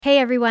Hey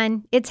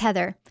everyone, it's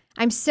Heather.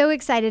 I'm so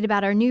excited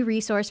about our new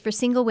resource for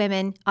single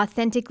women,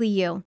 Authentically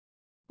You.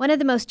 One of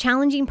the most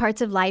challenging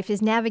parts of life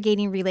is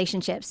navigating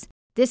relationships.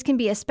 This can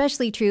be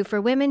especially true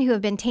for women who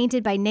have been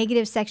tainted by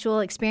negative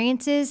sexual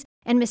experiences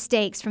and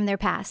mistakes from their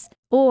past,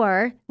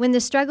 or when the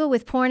struggle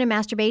with porn and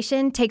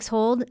masturbation takes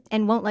hold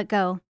and won't let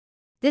go.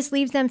 This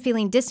leaves them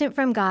feeling distant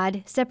from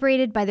God,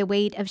 separated by the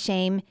weight of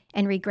shame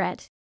and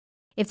regret.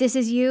 If this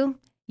is you,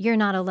 you're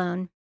not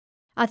alone.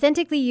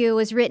 Authentically You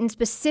was written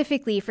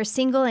specifically for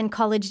single and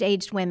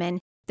college-aged women,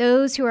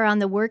 those who are on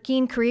the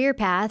working career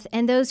path,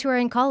 and those who are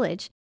in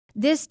college.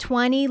 This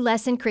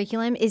 20-lesson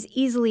curriculum is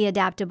easily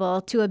adaptable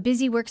to a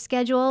busy work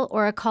schedule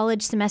or a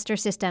college semester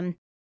system.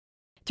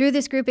 Through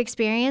this group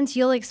experience,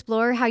 you'll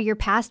explore how your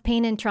past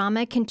pain and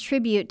trauma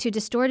contribute to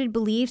distorted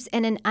beliefs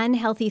and an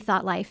unhealthy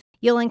thought life.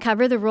 You'll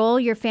uncover the role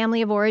your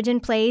family of origin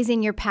plays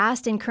in your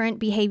past and current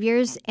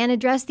behaviors and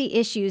address the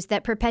issues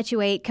that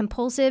perpetuate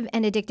compulsive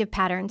and addictive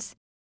patterns.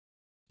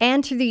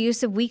 And through the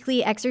use of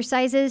weekly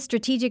exercises,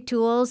 strategic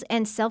tools,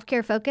 and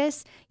self-care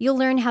focus, you'll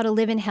learn how to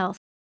live in health,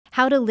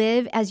 how to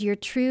live as your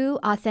true,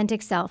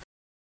 authentic self.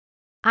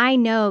 I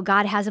know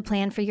God has a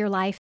plan for your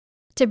life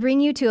to bring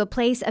you to a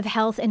place of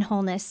health and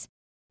wholeness.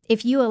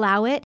 If you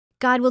allow it,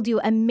 God will do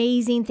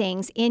amazing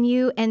things in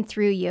you and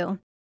through you.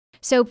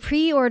 So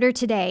pre-order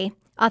today,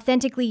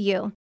 Authentically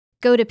You.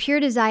 Go to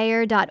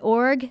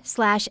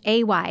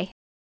puredesire.org/AY.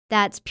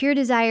 That's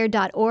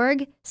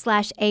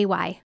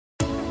puredesire.org/AY.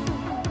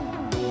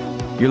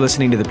 You're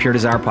listening to the Pure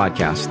Desire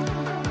Podcast,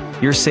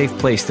 your safe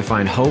place to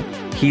find hope,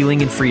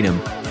 healing, and freedom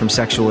from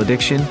sexual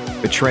addiction,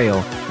 betrayal,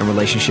 and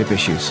relationship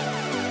issues.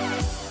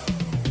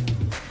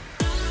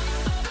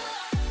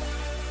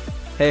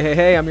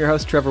 Hey, I'm your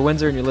host, Trevor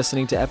Windsor, and you're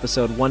listening to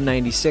episode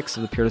 196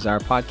 of the Pure Desire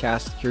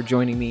Podcast. Here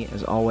joining me,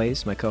 as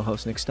always, my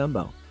co-host, Nick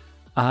Stumbo.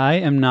 I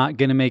am not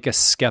going to make us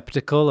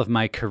skeptical of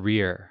my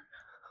career.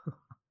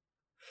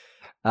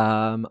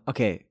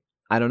 Okay,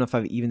 I don't know if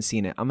I've even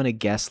seen it. I'm going to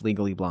guess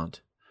Legally Blonde.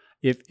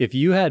 If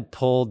you had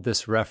pulled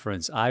this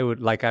reference, I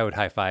would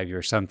high five you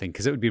or something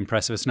because it would be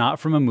impressive. It's not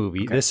from a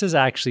movie. Okay. This is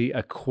actually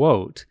a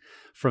quote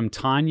from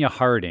Tonya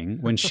Harding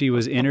when she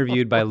was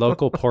interviewed by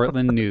local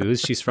Portland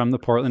news. She's from the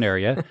Portland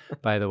area,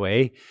 by the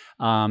way.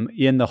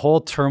 In the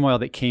whole turmoil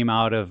that came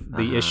out of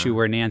the issue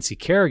where Nancy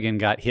Kerrigan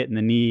got hit in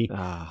the knee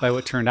by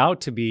what turned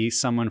out to be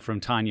someone from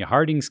Tonya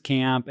Harding's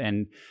camp,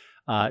 and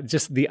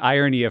just the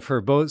irony of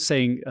her both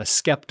saying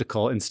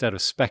skeptical instead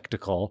of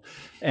spectacle,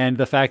 and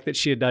the fact that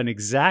she had done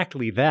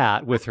exactly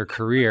that with her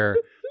career.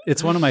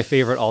 It's one of my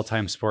favorite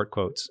all-time sport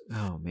quotes.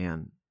 Oh,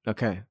 man.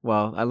 Okay.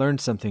 Well, I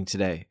learned something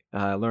today.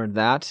 I learned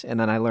that, and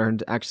then I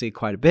learned actually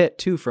quite a bit,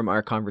 too, from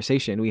our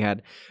conversation. We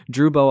had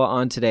Drew Boa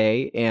on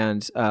today,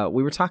 and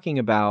we were talking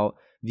about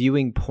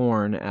viewing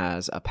porn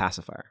as a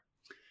pacifier.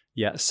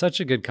 Yeah, such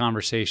a good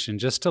conversation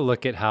just to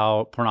look at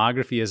how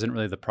pornography isn't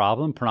really the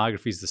problem.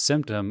 Pornography is the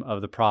symptom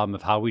of the problem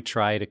of how we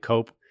try to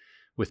cope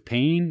with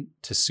pain,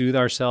 to soothe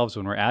ourselves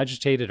when we're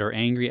agitated or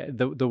angry.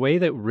 The way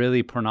that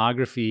really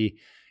pornography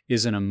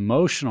is an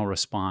emotional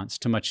response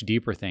to much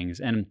deeper things.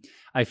 And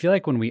I feel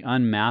like when we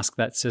unmask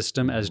that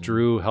system, as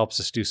Drew helps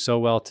us do so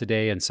well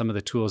today, and some of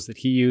the tools that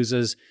he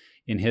uses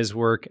in his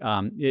work,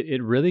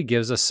 it really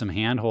gives us some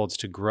handholds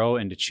to grow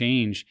and to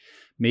change,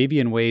 maybe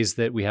in ways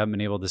that we haven't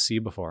been able to see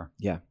before.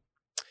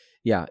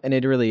 Yeah, and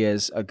it really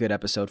is a good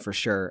episode for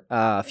sure.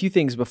 A few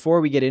things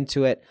before we get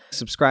into it.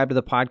 Subscribe to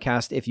the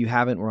podcast if you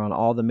haven't. We're on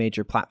all the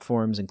major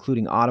platforms,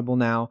 including Audible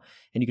now.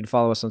 And you can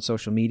follow us on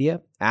social media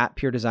at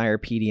Pure Desire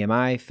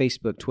PDMI,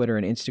 Facebook, Twitter,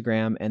 and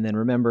Instagram. And then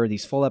remember,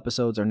 these full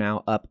episodes are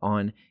now up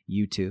on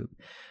YouTube.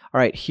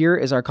 All right, here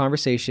is our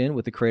conversation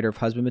with the creator of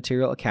Husband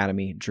Material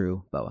Academy,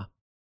 Drew Boa.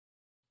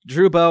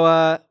 Drew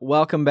Boa,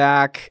 welcome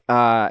back.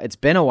 It's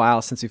been a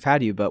while since we've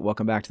had you, but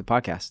welcome back to the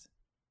podcast.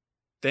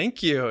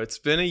 Thank you. It's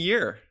been a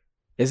year.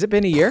 Has it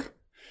been a year?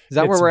 Is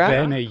that where we're at?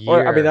 It's been a year.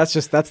 Or, I mean, that's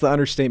the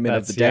understatement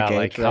of the decade.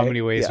 Right? How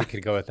many ways we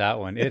could go with that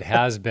one. It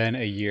has been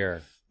a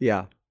year.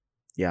 Yeah,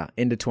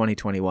 into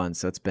 2021.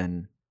 So it's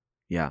been,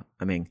 I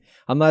mean,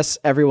 unless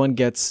everyone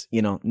gets,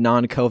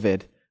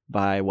 non-COVID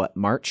by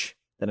March,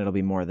 then it'll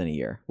be more than a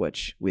year,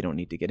 which we don't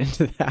need to get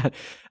into that.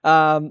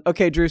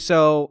 Okay, Drew.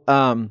 So we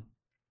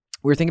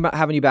were thinking about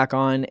having you back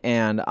on,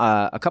 and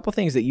a couple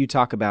things that you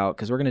talk about,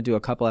 because we're going to do a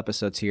couple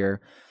episodes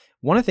here.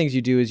 One of the things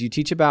you do is you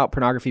teach about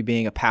pornography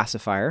being a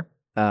pacifier,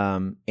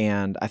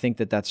 and I think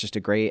that that's just a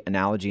great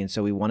analogy, and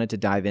so we wanted to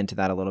dive into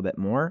that a little bit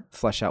more,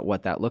 flesh out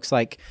what that looks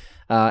like,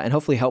 and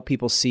hopefully help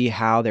people see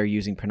how they're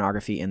using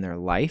pornography in their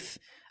life,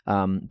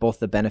 both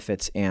the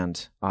benefits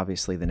and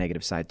obviously the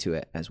negative side to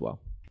it as well.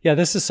 Yeah,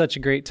 this is such a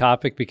great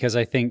topic because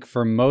I think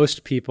for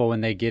most people, when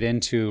they get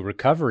into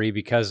recovery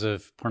because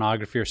of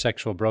pornography or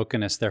sexual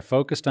brokenness, they're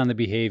focused on the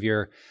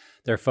behavior,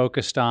 they're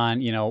focused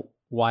on,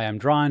 why I'm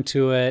drawn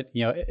to it,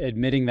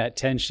 admitting that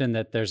tension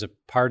that there's a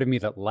part of me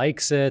that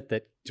likes it,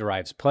 that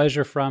derives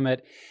pleasure from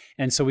it.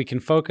 And so we can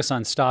focus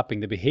on stopping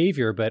the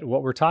behavior. But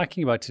what we're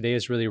talking about today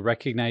is really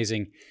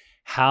recognizing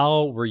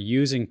how we're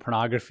using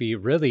pornography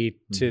really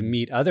to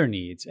meet other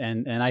needs.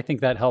 And I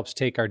think that helps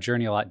take our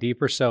journey a lot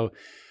deeper. So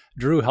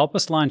Drew, help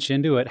us launch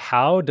into it.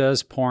 How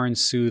does porn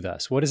soothe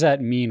us? What does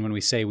that mean when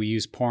we say we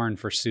use porn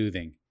for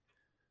soothing?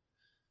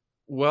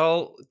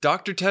 Well,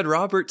 Dr. Ted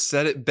Roberts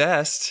said it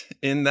best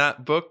in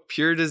that book,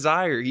 Pure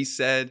Desire. He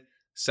said,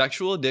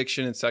 sexual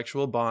addiction and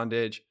sexual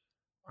bondage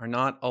are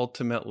not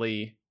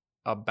ultimately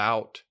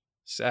about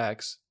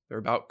sex. They're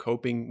about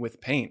coping with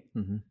pain.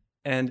 Mm-hmm.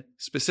 And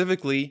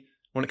specifically,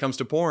 when it comes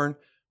to porn,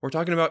 we're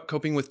talking about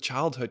coping with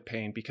childhood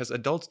pain because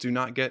adults do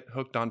not get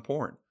hooked on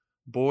porn.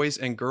 Boys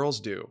and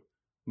girls do,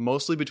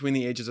 mostly between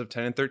the ages of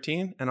 10 and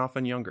 13 and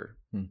often younger.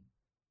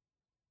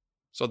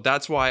 So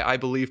that's why I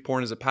believe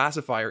porn is a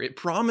pacifier. It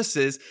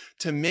promises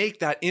to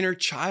make that inner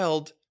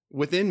child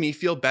within me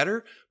feel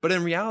better, but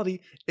in reality,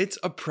 it's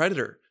a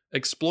predator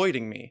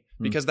exploiting me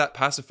because that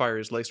pacifier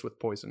is laced with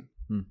poison.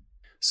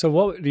 So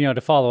what,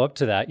 to follow up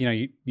to that,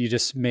 you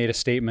just made a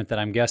statement that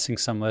I'm guessing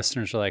some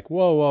listeners are like,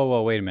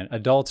 whoa, wait a minute.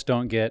 Adults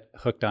don't get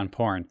hooked on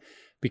porn.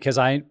 Because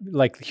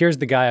here's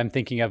the guy I'm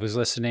thinking of who's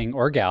listening,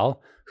 or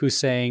gal, who's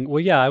saying, well,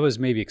 yeah, I was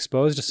maybe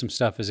exposed to some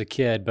stuff as a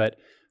kid, but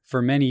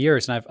for many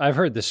years, and I've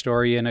heard this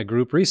story in a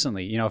group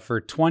recently,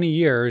 for 20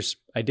 years,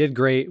 I did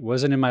great,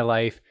 wasn't in my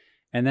life.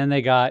 And then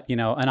they got, an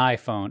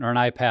iPhone or an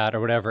iPad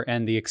or whatever,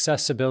 and the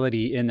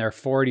accessibility in their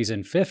 40s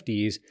and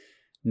 50s,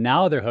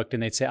 now they're hooked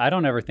and they'd say, I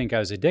don't ever think I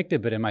was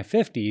addicted, but in my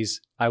 50s,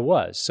 I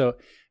was. So,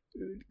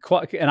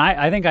 and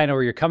I think I know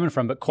where you're coming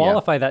from, but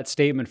qualify that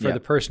statement for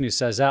the person who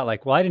says that,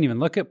 like, well, I didn't even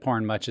look at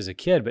porn much as a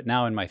kid, but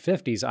now in my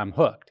 50s, I'm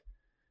hooked.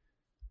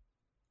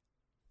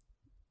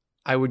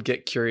 I would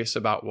get curious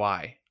about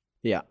why.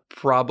 Yeah.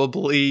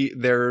 Probably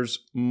there's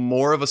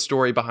more of a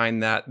story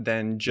behind that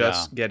than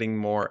just getting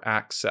more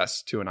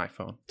access to an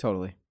iPhone.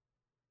 Totally.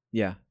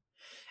 Yeah.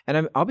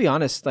 And I'll be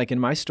honest, like in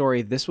my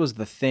story, this was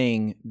the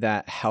thing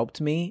that helped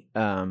me.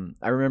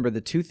 I remember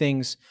the two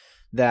things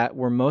that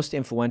were most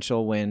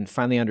influential when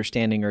finally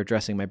understanding or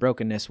addressing my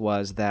brokenness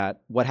was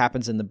that what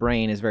happens in the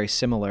brain is very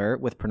similar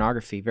with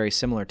pornography, very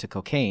similar to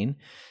cocaine.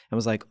 I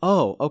was like,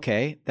 oh,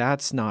 okay,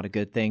 that's not a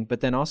good thing.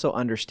 But then also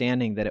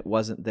understanding that it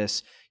wasn't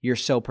this, you're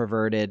so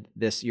perverted,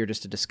 you're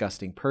just a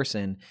disgusting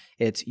person.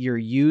 It's you're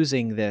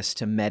using this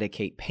to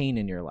medicate pain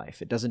in your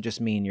life. It doesn't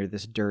just mean you're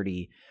this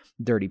dirty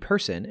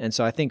person. And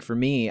so I think for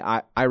me,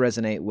 I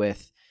resonate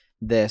with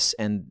this.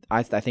 And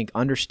I think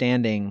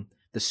understanding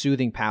the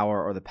soothing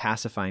power or the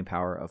pacifying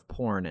power of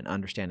porn and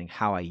understanding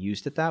how I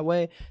used it that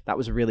way, that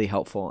was really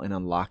helpful in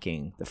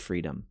unlocking the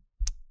freedom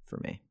for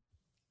me.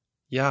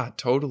 Yeah,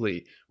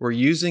 totally. We're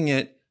using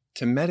it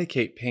to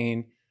medicate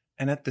pain.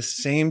 And at the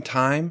same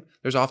time,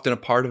 there's often a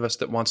part of us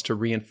that wants to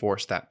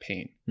reinforce that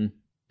pain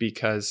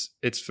because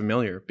it's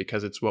familiar,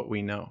 because it's what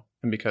we know,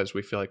 and because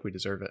we feel like we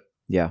deserve it.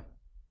 Yeah.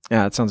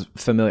 Yeah, it sounds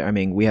familiar. I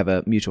mean, we have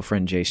a mutual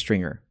friend, Jay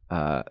Stringer,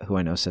 who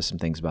I know says some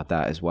things about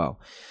that as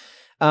well.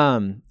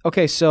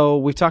 Okay, so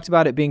we've talked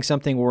about it being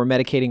something where we're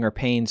medicating our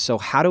pain. So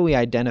how do we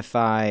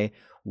identify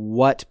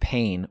what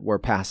pain we're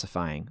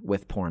pacifying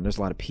with porn? There's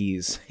a lot of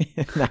P's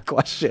in that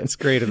question. It's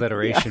great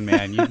alliteration,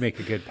 man. You'd make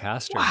a good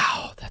pastor.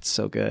 Wow, that's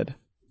so good.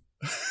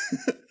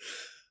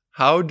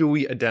 How do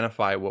we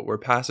identify what we're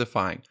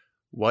pacifying,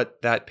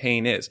 what that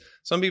pain is?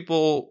 Some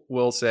people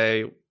will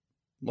say,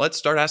 let's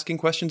start asking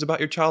questions about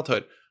your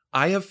childhood.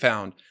 I have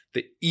found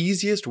the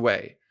easiest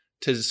way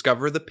to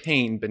discover the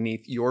pain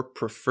beneath your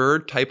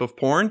preferred type of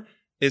porn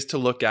is to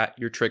look at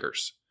your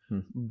triggers,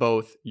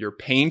 both your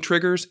pain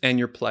triggers and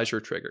your pleasure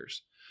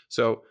triggers.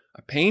 So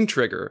a pain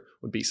trigger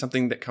would be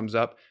something that comes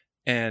up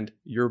and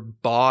your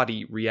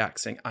body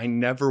reacts saying, I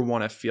never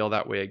want to feel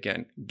that way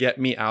again. Get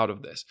me out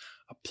of this.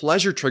 A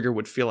pleasure trigger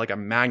would feel like a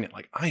magnet,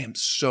 like I am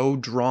so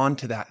drawn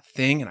to that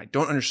thing and I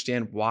don't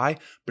understand why,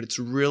 but it's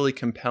really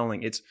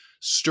compelling. It's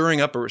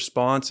stirring up a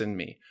response in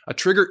me. A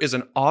trigger is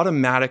an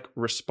automatic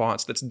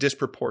response that's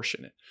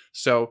disproportionate.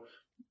 So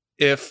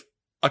if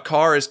a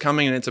car is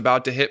coming and it's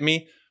about to hit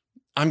me,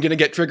 I'm going to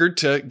get triggered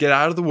to get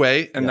out of the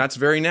way. And that's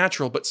very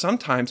natural. But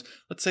sometimes,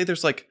 let's say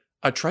there's like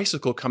a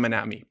tricycle coming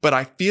at me, but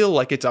I feel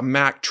like it's a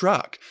Mack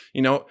truck.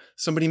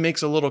 Somebody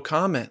makes a little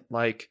comment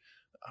like,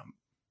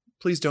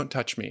 please don't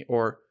touch me,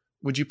 or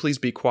would you please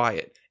be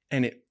quiet?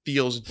 And it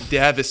feels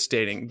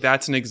devastating.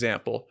 That's an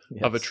example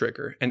of a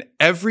trigger. And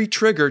every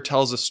trigger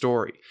tells a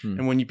story.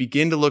 And when you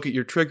begin to look at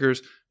your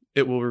triggers,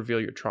 it will reveal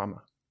your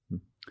trauma.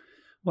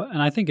 Well,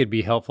 and I think it'd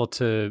be helpful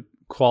to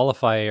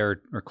qualify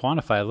or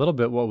quantify a little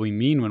bit what we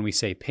mean when we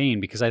say pain,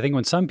 because I think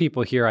when some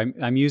people hear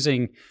I'm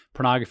using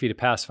pornography to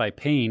pacify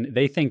pain,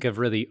 they think of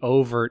really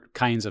overt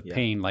kinds of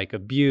pain, like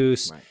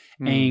abuse,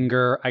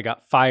 anger, I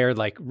got fired,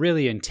 like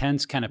really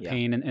intense kind of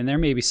pain. And they're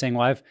maybe saying,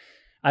 well,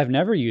 I've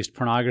never used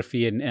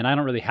pornography and I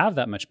don't really have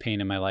that much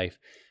pain in my life.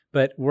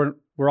 But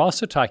we're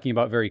also talking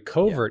about very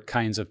covert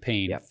kinds of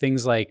pain.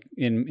 Things like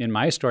in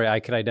my story, I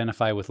could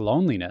identify with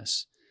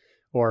loneliness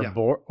or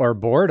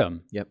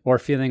boredom or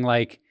feeling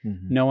like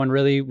no one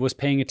really was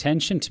paying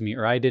attention to me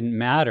or I didn't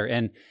matter.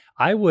 And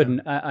I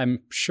wouldn't,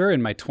 I'm sure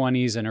in my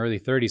 20s and early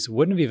 30s,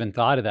 wouldn't have even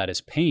thought of that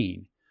as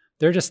pain.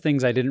 They're just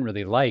things I didn't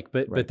really like,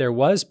 but there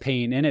was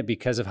pain in it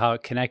because of how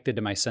it connected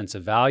to my sense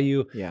of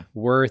value,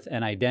 worth,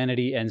 and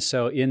identity. And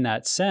so in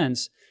that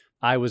sense,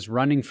 I was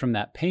running from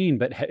that pain.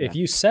 But if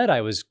you said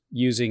I was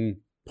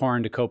using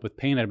porn to cope with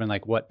pain, I'd been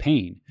like, what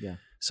pain? Yeah.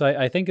 So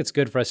I think it's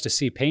good for us to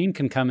see pain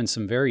can come in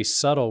some very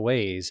subtle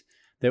ways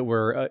that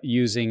we're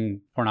using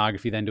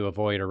pornography then to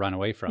avoid or run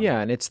away from. Yeah,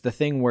 and it's the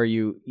thing where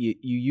you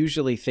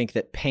usually think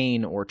that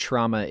pain or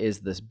trauma is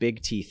this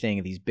big T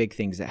thing, these big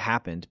things that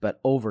happened. But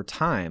over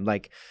time,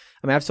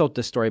 I've told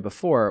this story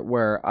before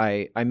where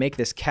I make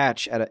this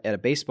catch at a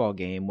baseball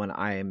game when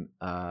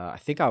I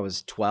think I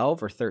was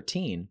 12 or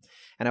 13,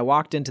 and I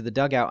walked into the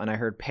dugout and I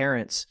heard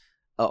parents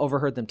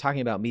overheard them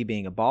talking about me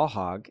being a ball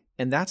hog,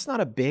 and that's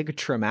not a big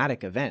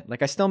traumatic event.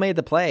 Like I still made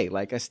the play,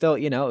 like I still,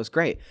 it was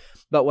great.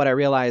 But what I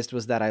realized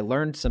was that I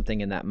learned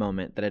something in that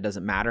moment, that it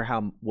doesn't matter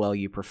how well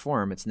you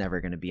perform, it's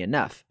never going to be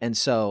enough. And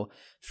so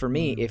for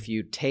me, if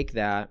you take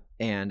that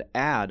and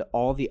add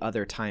all the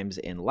other times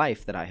in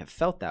life that I have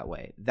felt that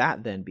way,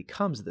 that then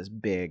becomes this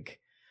big,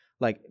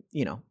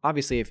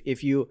 obviously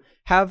if you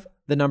have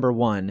the number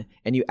 1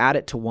 and you add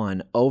it to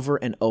 1 over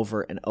and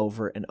over and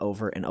over and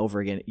over and over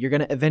again, you're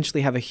going to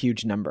eventually have a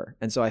huge number.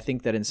 And so I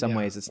think that in some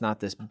ways it's not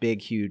this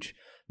big, huge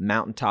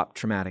mountaintop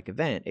traumatic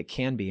event. It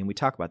can be, and we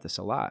talk about this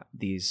a lot,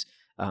 these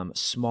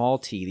small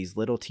t, these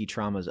little t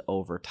traumas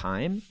over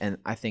time. And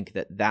I think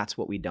that that's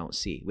what we don't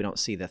see. We don't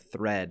see the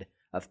thread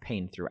of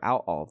pain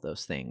throughout all of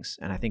those things.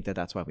 And I think that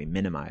that's why we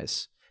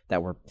minimize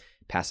that we're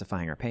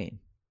pacifying our pain.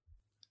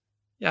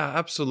 Yeah,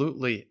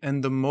 absolutely.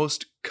 And the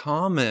most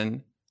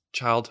common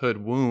childhood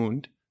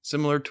wound,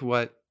 similar to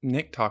what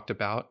Nick talked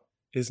about,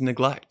 is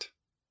neglect.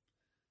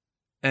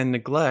 And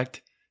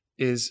neglect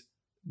is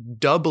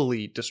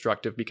doubly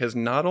destructive because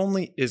not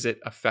only is it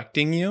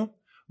affecting you,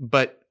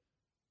 but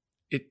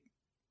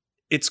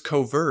it's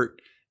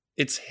covert,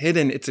 it's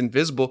hidden, it's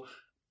invisible.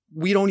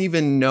 We don't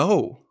even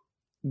know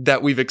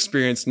that we've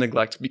experienced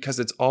neglect because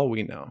it's all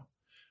we know.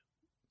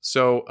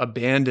 So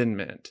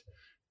abandonment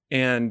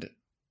and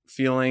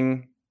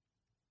feeling,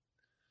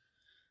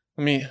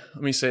 let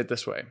me say it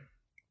this way.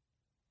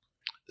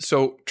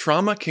 So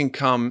trauma can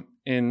come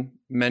in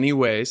many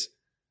ways.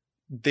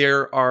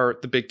 There are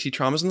the big T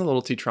traumas and the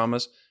little t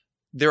traumas.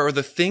 There are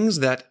the things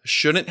that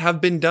shouldn't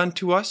have been done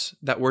to us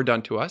that were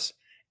done to us.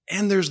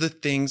 And there's the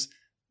things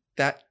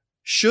that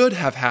should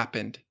have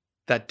happened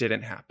that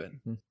didn't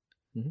happen.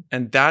 Mm-hmm.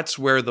 And that's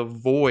where the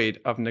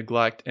void of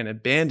neglect and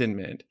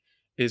abandonment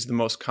is the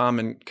most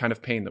common kind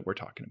of pain that we're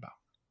talking about.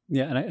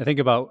 Yeah, and I think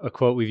about a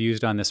quote we've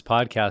used on this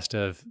podcast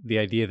of the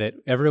idea that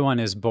everyone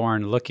is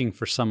born looking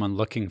for someone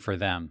looking for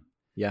them.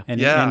 Yeah.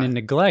 And in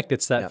neglect,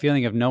 it's that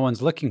feeling of no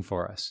one's looking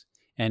for us.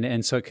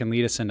 And so it can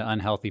lead us into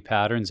unhealthy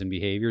patterns and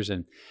behaviors.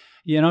 And,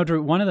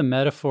 Drew, one of the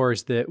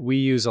metaphors that we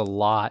use a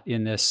lot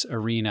in this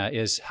arena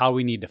is how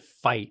we need to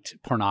fight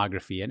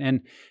pornography.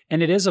 And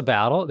it is a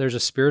battle. There's a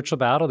spiritual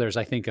battle. There's,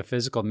 I think, a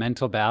physical,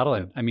 mental battle.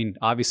 And I mean,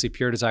 obviously,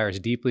 Pure Desire is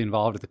deeply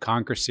involved with the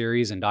Conquer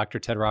series, and Dr.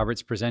 Ted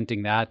Roberts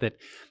presenting that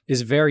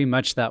is very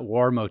much that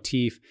war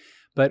motif.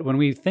 But when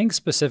we think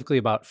specifically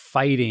about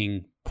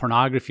fighting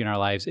pornography in our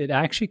lives, it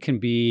actually can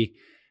be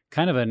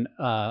kind of an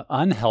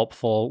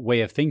unhelpful way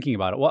of thinking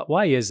about it.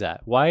 Why is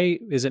that? Why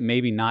is it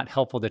maybe not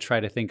helpful to try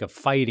to think of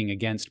fighting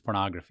against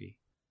pornography?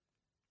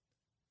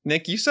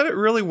 Nick, you said it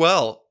really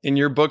well in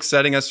your book,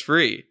 Setting Us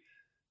Free,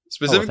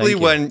 specifically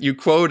when you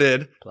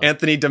quoted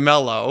Anthony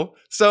DeMello.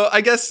 So I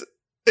guess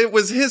it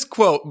was his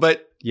quote,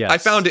 but yes. I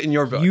found it in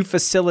your book. You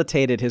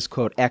facilitated his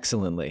quote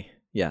excellently.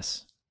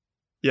 Yes.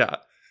 Yeah.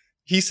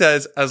 He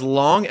says, as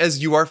long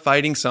as you are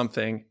fighting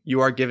something, you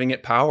are giving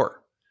it power.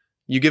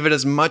 You give it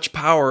as much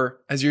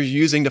power as you're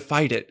using to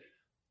fight it.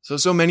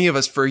 So many of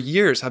us for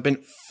years have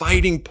been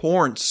fighting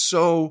porn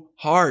so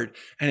hard,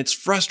 and it's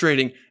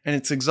frustrating and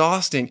it's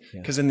exhausting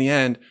because in the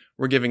end,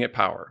 we're giving it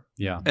power.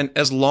 Yeah. And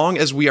as long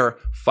as we are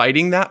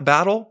fighting that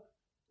battle,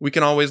 we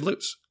can always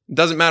lose. It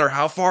doesn't matter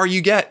how far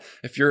you get.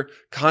 If you're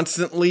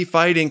constantly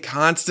fighting,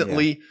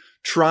 constantly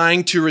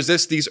trying to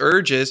resist these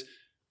urges,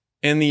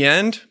 in the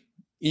end,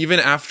 even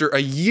after a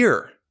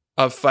year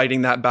of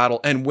fighting that battle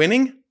and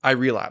winning, I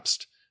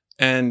relapsed.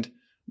 And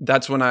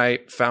that's when I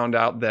found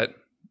out that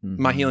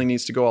my healing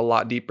needs to go a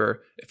lot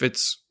deeper if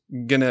it's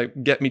going to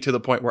get me to the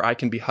point where I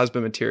can be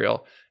husband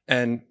material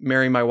and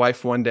marry my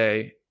wife one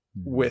day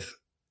with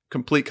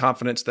complete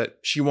confidence that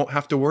she won't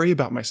have to worry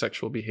about my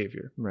sexual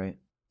behavior. Right.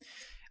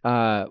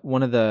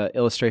 One of the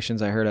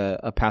illustrations I heard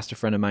a pastor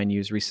friend of mine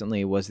use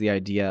recently was the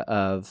idea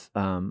of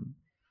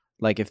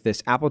if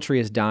this apple tree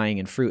is dying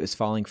and fruit is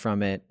falling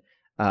from it,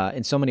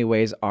 in so many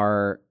ways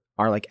our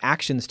like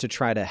actions to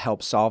try to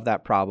help solve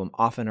that problem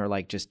often are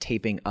like just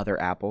taping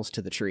other apples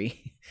to the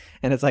tree.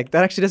 And it's like,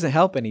 that actually doesn't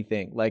help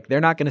anything. Like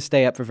they're not going to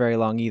stay up for very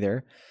long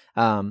either.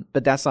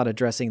 But that's not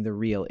addressing the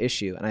real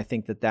issue. And I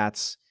think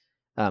that's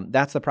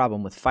the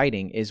problem with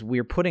fighting is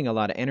we're putting a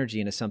lot of energy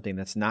into something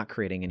that's not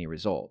creating any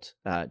result.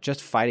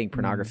 Just fighting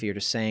pornography or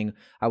just saying,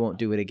 I won't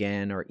do it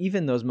again. Or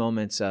even those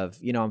moments of,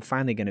 I'm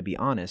finally going to be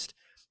honest.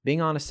 Being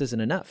honest isn't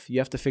enough. You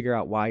have to figure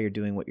out why you're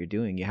doing what you're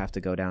doing. You have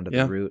to go down to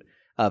the root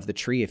of the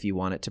tree if you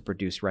want it to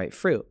produce right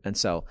fruit. And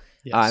so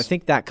I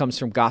think that comes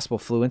from gospel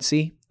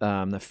fluency,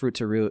 the fruit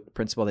to root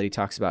principle that he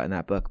talks about in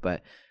that book.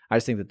 But I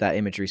just think that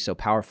imagery is so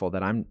powerful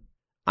that I'm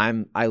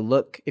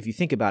if you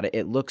think about it,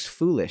 it looks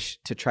foolish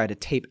to try to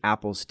tape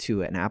apples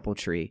to an apple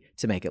tree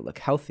to make it look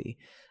healthy.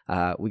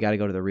 We got to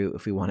go to the root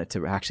if we want it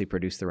to actually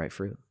produce the right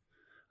fruit.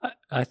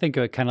 I think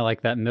of it kind of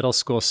like that middle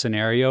school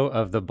scenario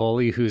of the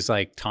bully who's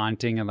like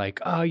taunting and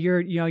like, oh,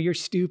 you're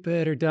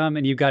stupid or dumb.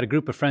 And you've got a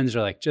group of friends that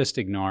are like, just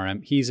ignore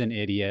him. He's an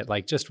idiot.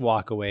 Like, just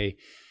walk away.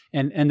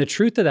 And the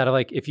truth of that,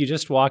 like, if you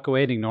just walk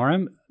away and ignore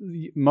him,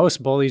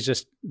 most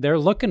bullies they're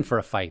looking for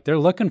a fight. They're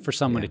looking for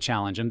someone to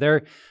challenge them.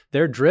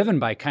 They're driven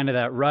by kind of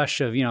that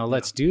rush of,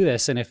 let's do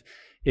this. And if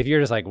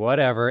you're just like,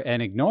 whatever,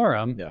 and ignore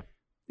them,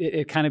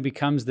 it kind of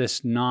becomes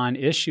this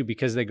non-issue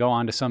because they go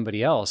on to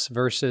somebody else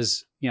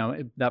versus,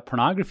 that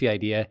pornography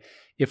idea.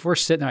 If we're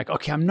sitting there like,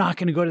 okay, I'm not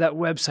going to go to that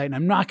website and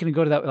I'm not going to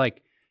go to that,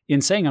 like, in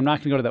saying I'm not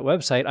going to go to that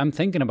website, I'm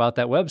thinking about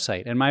that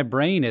website and my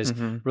brain is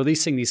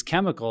releasing these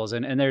chemicals.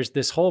 And there's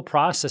this whole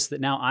process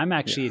that now I'm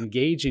actually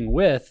engaging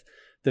with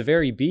the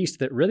very beast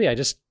that really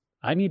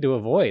I need to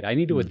avoid. I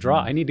need to withdraw.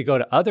 I need to go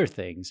to other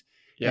things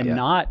and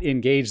not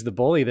engage the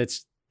bully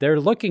they're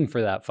looking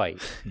for that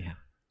fight. Yeah.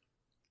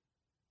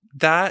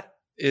 That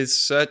is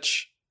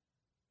such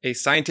a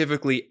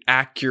scientifically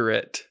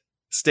accurate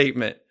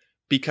statement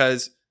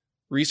because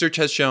research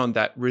has shown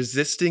that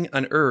resisting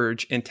an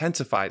urge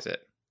intensifies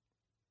it.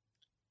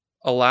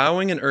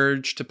 Allowing an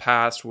urge to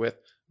pass with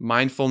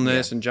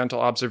mindfulness and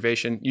gentle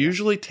observation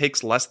usually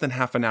takes less than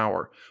half an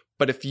hour.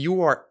 But if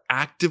you are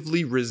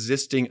actively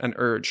resisting an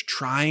urge,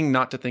 trying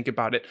not to think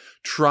about it,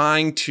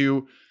 trying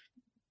to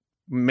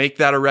make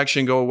that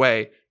erection go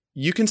away,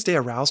 you can stay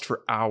aroused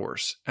for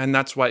hours. And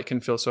that's why it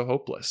can feel so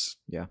hopeless.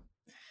 Yeah.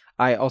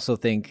 I also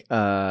think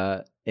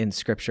in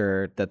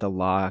scripture that the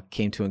law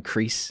came to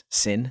increase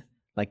sin.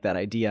 Like that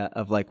idea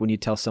of like when you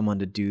tell someone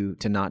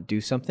to not do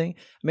something.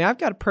 I mean,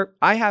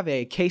 I have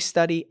a case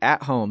study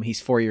at home.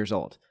 He's 4 years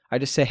old. I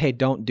just say, hey,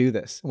 don't do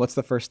this. What's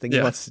the first thing he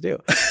wants to do?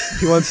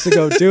 He wants to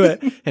go do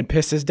it and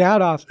piss his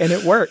dad off, and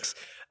it works.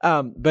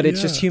 But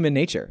it's just human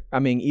nature. I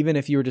mean, even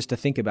if you were just to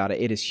think about it,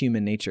 it is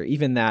human nature.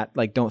 Even that,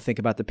 like, don't think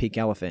about the pink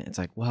elephant. It's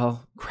like,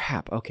 well,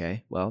 crap.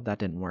 Okay, well, that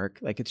didn't work.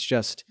 Like, it's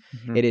just,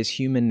 it is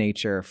human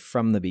nature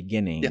from the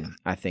beginning. Yeah.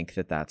 I think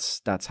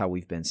that's how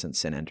we've been since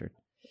sin entered.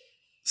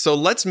 So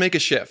let's make a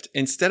shift.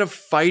 Instead of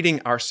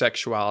fighting our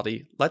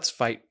sexuality, let's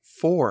fight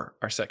for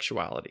our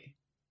sexuality.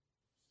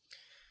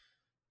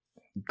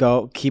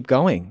 Keep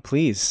going.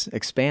 Please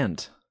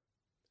expand.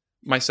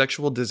 My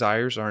sexual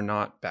desires are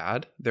not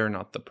bad. They're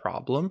not the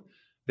problem.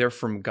 They're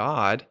from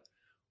God.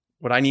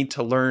 What I need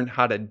to learn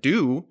how to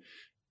do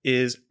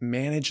is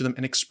manage them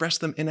and express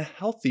them in a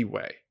healthy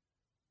way.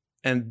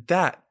 And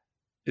that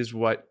is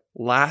what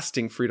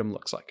lasting freedom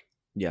looks like.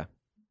 Yeah,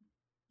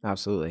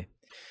 absolutely.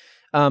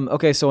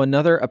 Okay, so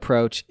another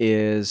approach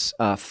is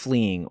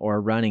fleeing or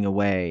running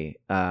away.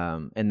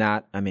 And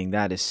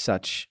that is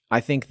such, I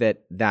think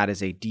that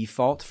is a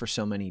default for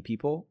so many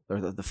people.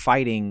 Or the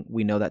fighting,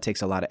 we know that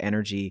takes a lot of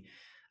energy.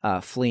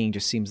 Fleeing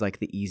just seems like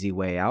the easy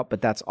way out,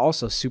 but that's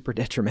also super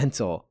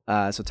detrimental.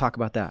 So talk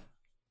about that.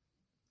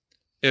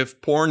 If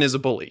porn is a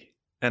bully,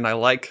 and I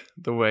like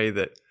the way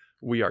that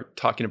we are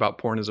talking about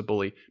porn as a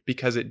bully,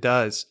 because it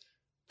does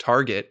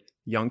target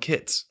young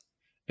kids.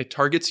 It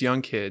targets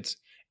young kids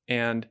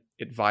and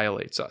it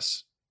violates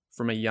us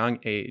from a young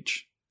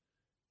age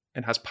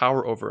and has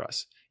power over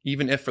us,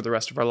 even if for the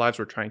rest of our lives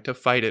we're trying to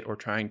fight it or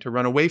trying to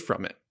run away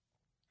from it.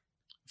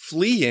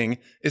 Fleeing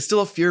is still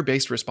a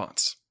fear-based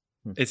response.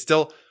 It's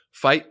still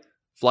fight,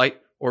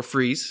 flight, or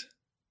freeze.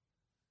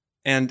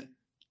 And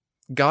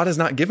God has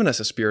not given us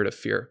a spirit of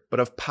fear, but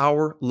of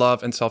power,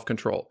 love, and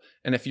self-control.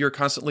 And if you're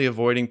constantly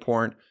avoiding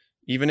porn,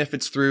 even if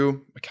it's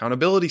through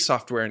accountability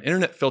software and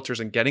internet filters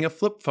and getting a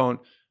flip phone,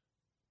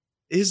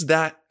 is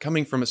that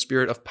coming from a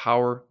spirit of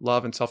power,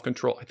 love, and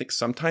self-control? I think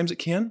sometimes it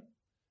can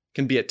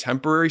be a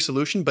temporary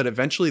solution, but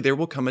eventually there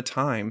will come a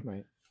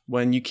time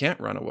when you can't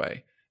run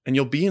away. And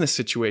you'll be in a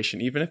situation,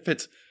 even if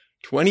it's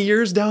 20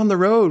 years down the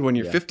road when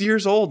you're 50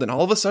 years old and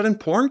all of a sudden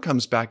porn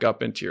comes back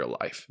up into your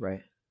life.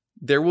 Right.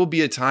 There will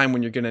be a time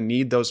when you're going to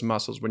need those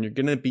muscles, when you're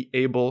going to be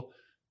able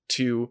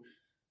to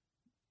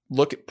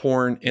look at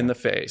porn in the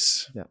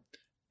face. Yeah.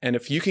 And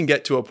if you can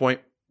get to a point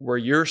where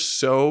you're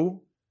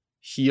so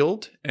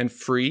healed and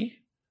free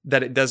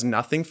that it does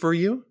nothing for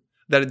you,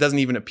 that it doesn't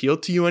even appeal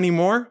to you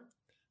anymore,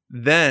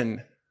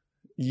 then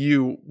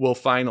you will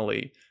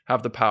finally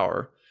have the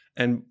power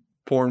and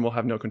porn will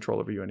have no control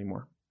over you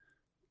anymore.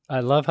 I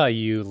love how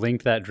you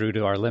link that, Drew,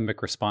 to our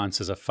limbic response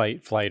as a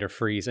fight, flight, or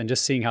freeze, and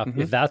just seeing how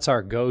if that's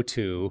our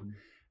go-to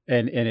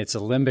and it's a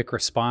limbic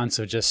response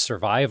of just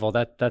survival,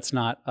 that's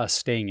not us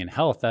staying in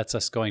health, that's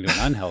us going to an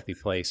unhealthy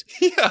place.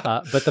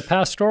 But the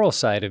pastoral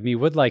side of me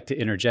would like to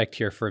interject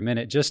here for a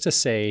minute just to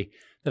say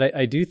that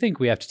I do think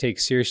we have to take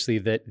seriously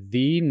that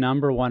the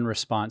number one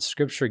response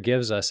Scripture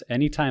gives us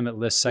anytime it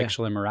lists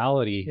sexual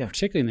immorality,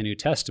 particularly in the New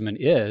Testament,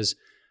 is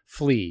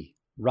flee.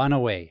 run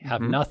away,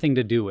 have nothing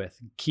to do with,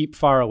 keep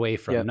far away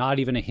from, not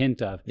even a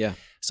hint of. Yeah.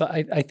 So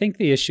I think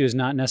the issue is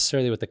not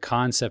necessarily with the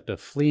concept of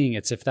fleeing.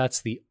 It's if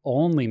that's the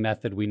only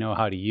method we know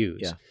how to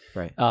use. Yeah.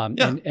 Right.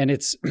 And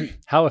it's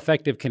how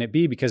effective can it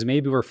be? Because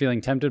maybe we're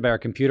feeling tempted by our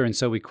computer, and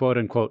so we quote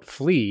unquote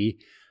flee,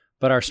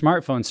 but our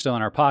smartphone's still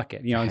in our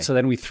pocket, you know, and so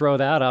then we throw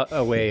that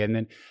away, and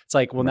then it's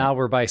like, well, now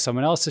we're by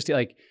someone else's.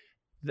 Like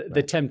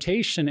the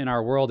temptation in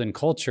our world and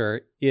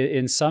culture,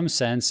 in some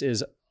sense,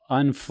 is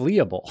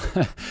unfleeable,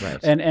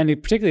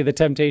 and particularly the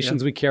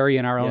temptations we carry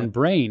in our own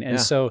brain. And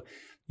so,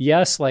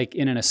 yes, like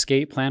in an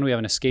escape plan, we have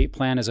an escape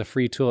plan as a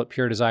free tool at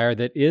Pure Desire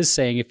that is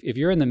saying if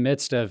you're in the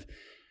midst of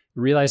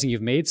realizing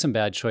you've made some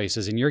bad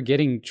choices and you're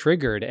getting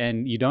triggered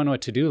and you don't know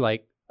what to do,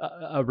 like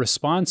a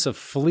response of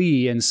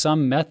flee in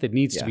some method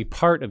needs to be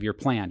part of your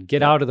plan.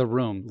 Get out of the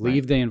room,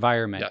 leave the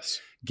environment,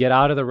 get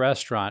out of the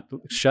restaurant,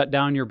 shut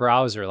down your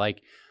browser.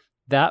 Like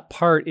that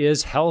part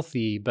is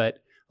healthy, but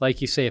like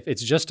you say, if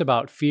it's just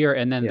about fear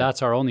and then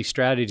that's our only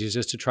strategy is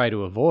just to try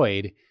to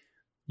avoid,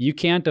 you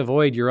can't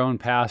avoid your own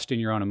past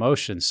and your own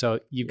emotions. So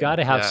you've got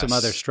to have some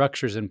other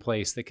structures in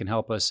place that can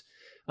help us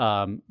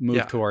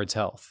move towards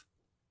health.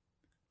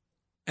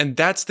 And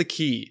that's the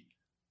key.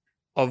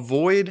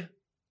 Avoid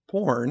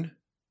porn,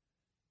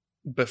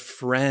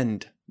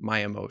 befriend my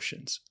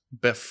emotions,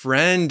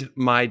 befriend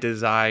my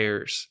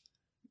desires,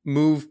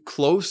 move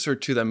closer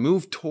to them,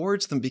 move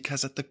towards them,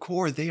 because at the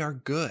core, they are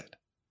good.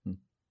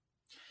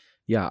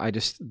 Yeah,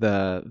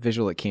 the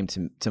visual that came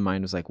to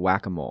mind was like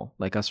whack-a-mole.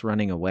 Like us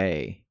running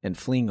away and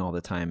fleeing all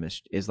the time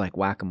is like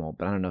whack-a-mole,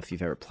 but I don't know if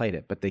you've ever played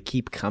it, but they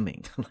keep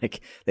coming.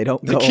 Like they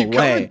don't go away.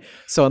 Coming.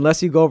 So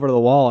unless you go over to the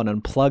wall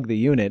and unplug the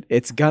unit,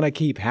 it's gonna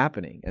keep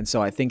happening. And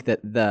so I think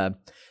that the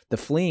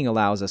fleeing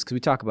allows us, because we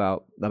talk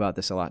about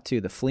this a lot too,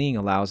 the fleeing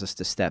allows us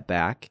to step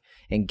back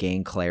and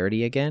gain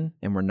clarity again,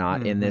 and we're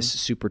not in this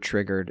super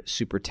triggered,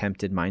 super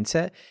tempted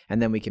mindset,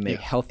 and then we can make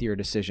healthier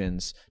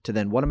decisions to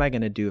then, what am I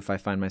going to do if I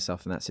find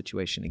myself in that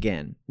situation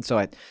again? And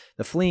so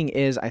the fleeing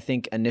is, I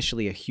think,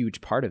 initially a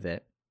huge part of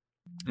it,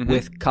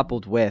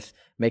 coupled with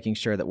making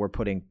sure that we're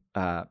putting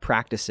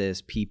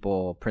practices,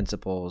 people,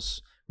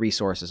 principles,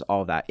 resources,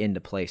 all of that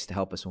into place to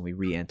help us when we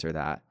re-enter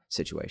that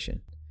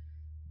situation.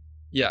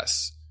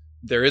 Yes,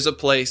 there is a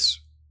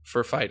place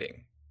for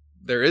fighting.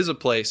 There is a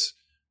place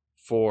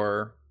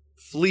for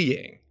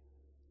fleeing.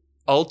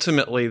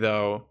 Ultimately,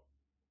 though,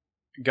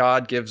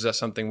 God gives us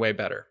something way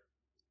better,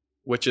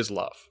 which is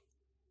love.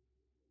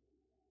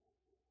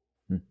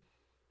 And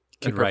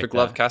perfect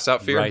love casts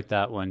out fear. Write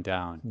that one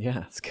down.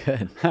 Yeah, it's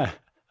good.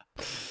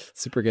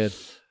 Super good.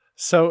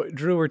 So,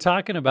 Drew, we're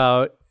talking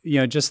about,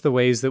 just the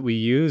ways that we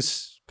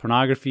use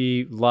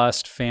pornography,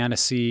 lust,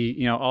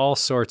 fantasy, all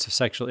sorts of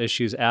sexual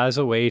issues as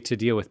a way to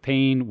deal with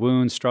pain,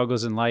 wounds,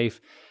 struggles in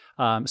life.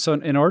 So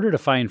in order to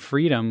find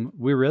freedom,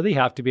 we really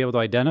have to be able to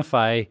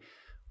identify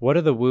what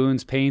are the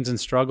wounds, pains, and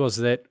struggles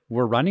that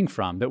we're running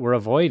from, that we're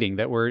avoiding,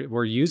 that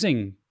we're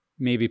using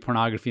maybe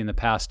pornography in the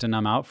past to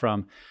numb out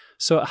from.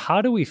 So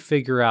how do we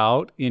figure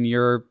out in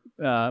your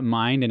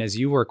mind, and as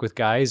you work with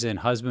guys in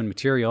husband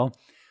material,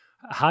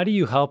 how do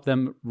you help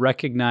them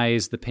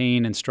recognize the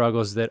pain and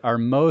struggles that are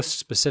most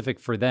specific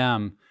for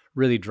them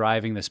really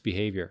driving this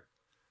behavior?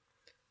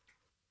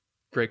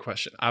 Great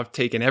question. I've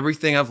taken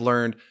everything I've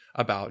learned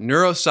about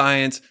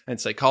neuroscience and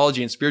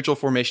psychology and spiritual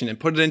formation and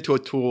put it into a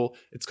tool.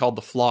 It's called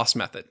the floss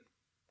method.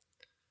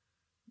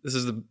 This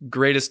is the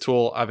greatest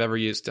tool I've ever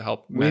used to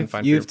help men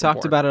find freedom. You've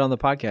talked about it on the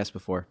podcast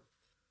before.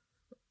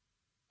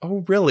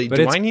 Oh, really? But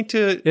do I need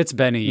to? It's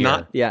been a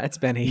year. Yeah, it's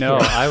been a year. No,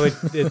 I would.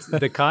 It's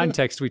the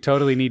context. We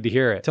totally need to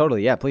hear it.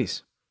 Totally. Yeah,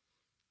 please.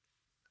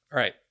 All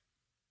right.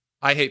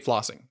 I hate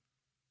flossing.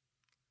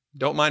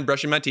 Don't mind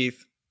brushing my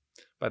teeth,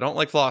 but I don't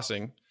like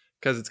flossing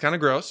because it's kind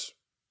of gross.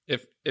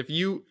 If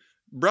you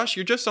brush,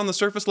 you're just on the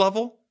surface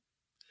level.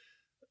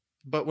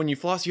 But when you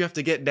floss, you have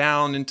to get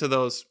down into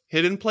those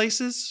hidden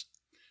places,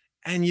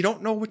 and you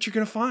don't know what you're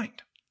going to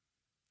find.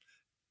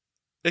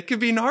 It could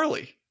be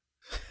gnarly.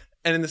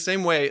 And in the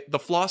same way, the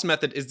floss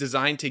method is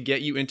designed to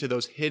get you into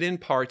those hidden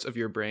parts of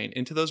your brain,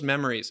 into those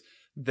memories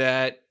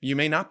that you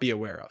may not be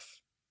aware of,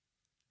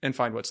 and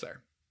find what's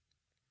there.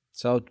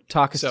 So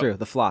talk us through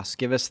the floss.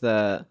 Give us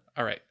the...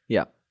 All right.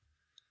 Yeah.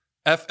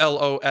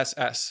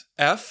 FLOSS.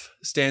 F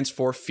stands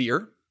for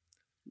fear.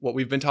 What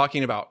we've been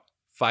talking about,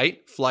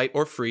 fight, flight,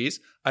 or freeze.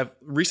 I've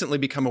recently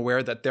become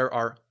aware that there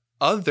are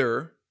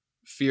other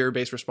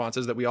fear-based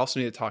responses that we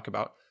also need to talk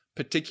about,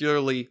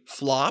 particularly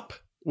flop,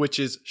 which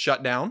is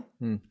shut down.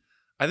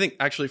 I think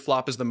actually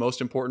flop is the most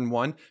important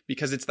one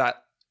because it's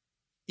that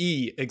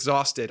E,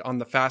 exhausted, on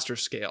the faster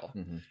scale.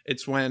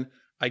 It's when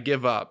I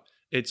give up.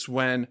 It's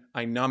when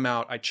I numb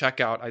out, I check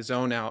out, I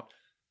zone out.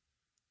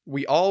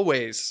 We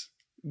always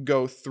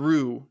go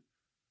through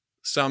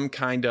some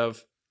kind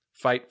of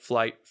fight,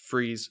 flight,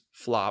 freeze,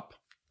 flop.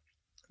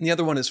 And the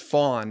other one is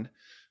fawn,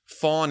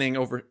 fawning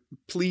over,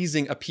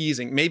 pleasing,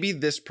 appeasing. Maybe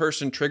this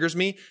person triggers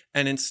me,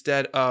 and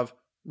instead of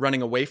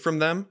running away from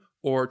them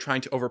or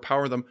trying to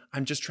overpower them,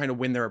 I'm just trying to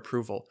win their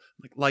approval.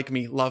 Like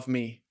me, love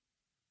me,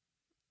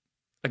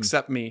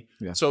 accept me.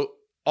 Yeah. So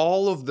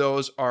all of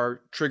those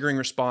are triggering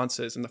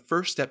responses. And the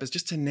first step is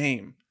just to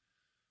name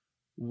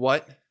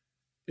what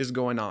is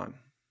going on.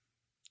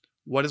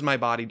 What is my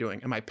body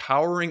doing? Am I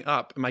powering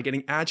up? Am I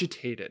getting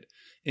agitated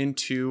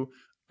into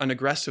an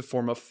aggressive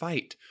form of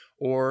fight?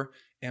 Or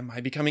am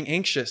I becoming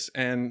anxious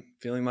and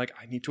feeling like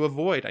I need to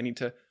avoid, I need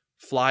to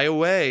fly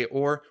away?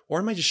 Or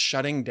am I just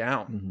shutting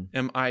down?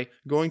 Am I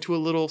going to a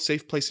little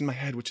safe place in my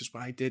head, which is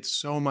what I did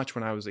so much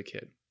when I was a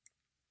kid?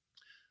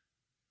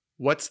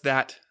 What's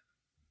that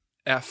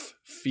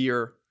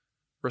fear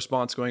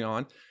response going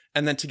on?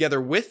 And then together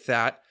with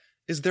that,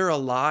 is there a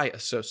lie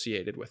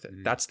associated with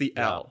it? That's the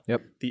L.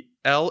 Yep. The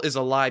L is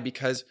a lie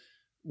because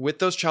with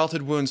those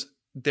childhood wounds,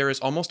 there is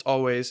almost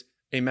always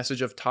a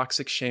message of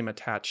toxic shame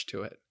attached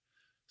to it.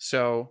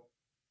 So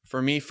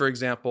for me, for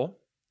example,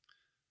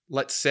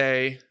 let's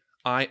say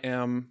I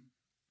am,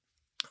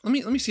 let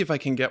me see if I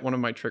can get one of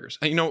my triggers.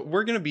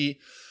 We're going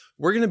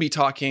to be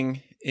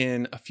talking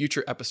in a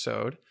future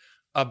episode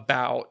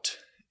about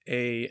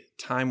a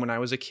time when I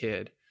was a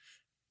kid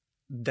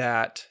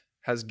that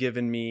has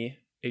given me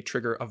a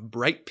trigger of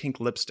bright pink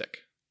lipstick.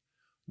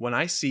 When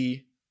I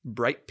see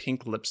bright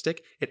pink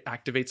lipstick, it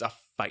activates a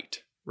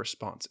fight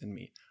response in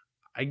me.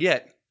 I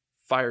get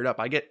fired up.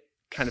 I get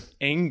kind of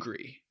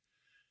angry.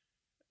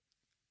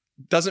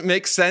 Doesn't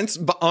make sense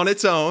on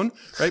its own,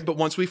 right? But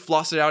once we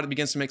floss it out, it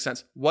begins to make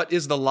sense. What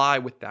is the lie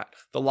with that?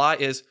 The lie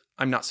is,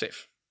 I'm not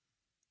safe.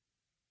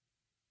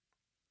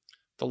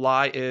 The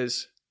lie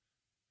is,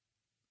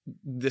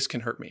 this can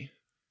hurt me.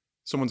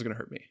 Someone's going to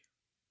hurt me.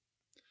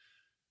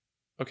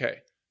 Okay.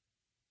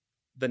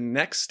 The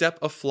next step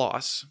of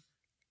floss,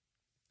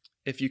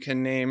 if you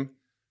can name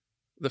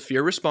the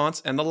fear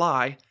response and the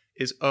lie,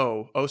 is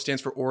O. O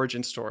stands for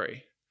origin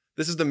story.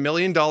 This is the $1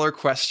 million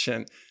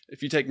question.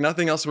 If you take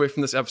nothing else away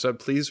from this episode,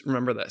 please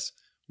remember this.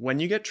 When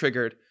you get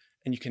triggered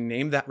and you can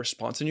name that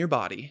response in your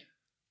body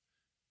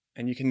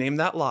and you can name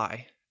that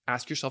lie,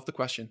 ask yourself the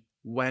question,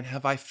 when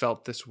have I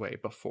felt this way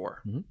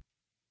before?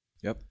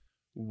 Yep.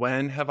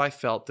 When have I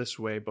felt this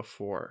way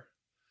before?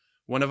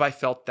 When have I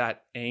felt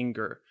that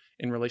anger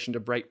in relation to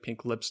bright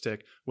pink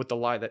lipstick with the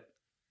lie that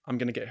I'm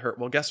going to get hurt?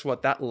 Well, guess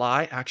what? That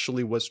lie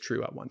actually was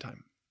true at one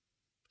time.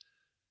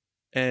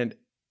 And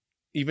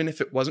even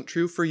if it wasn't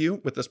true for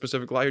you with the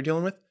specific lie you're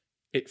dealing with,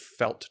 it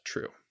felt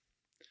true.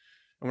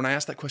 And when I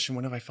ask that question,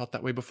 when have I felt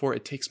that way before?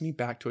 It takes me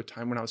back to a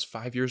time when I was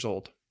 5 years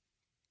old.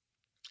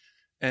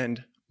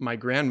 And my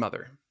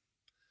grandmother,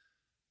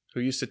 who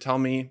used to tell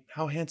me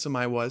how handsome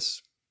I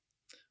was,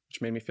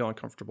 which made me feel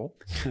uncomfortable.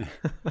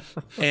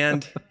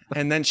 and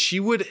then she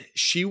would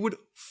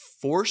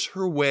force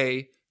her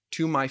way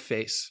to my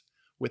face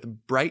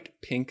with bright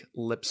pink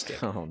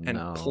lipstick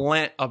and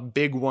plant a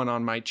big one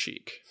on my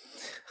cheek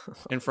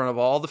in front of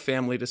all the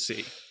family to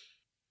see.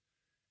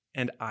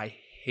 And I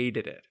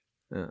hated it.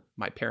 Yeah.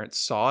 My parents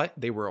saw it,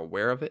 they were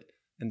aware of it,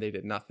 and they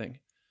did nothing.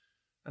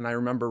 And I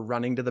remember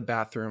running to the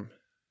bathroom,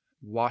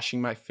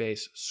 washing my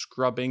face,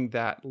 scrubbing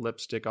that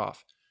lipstick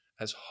off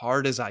as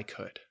hard as I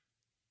could.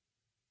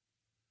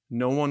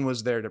 No one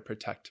was there to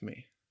protect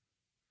me.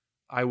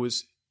 I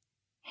was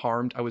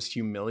harmed. I was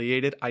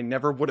humiliated. I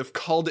never would have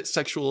called it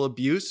sexual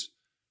abuse,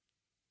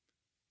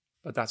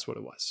 but that's what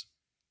it was.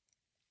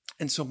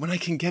 And so when I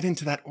can get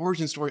into that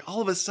origin story,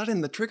 all of a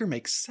sudden the trigger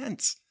makes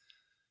sense.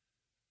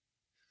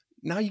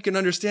 Now you can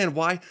understand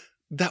why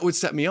that would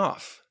set me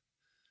off.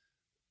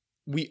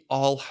 We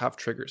all have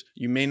triggers.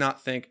 You may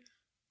not think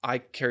I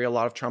carry a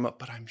lot of trauma,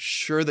 but I'm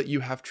sure that you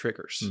have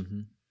triggers.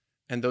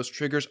 And those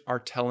triggers are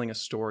telling a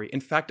story.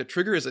 In fact, a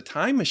trigger is a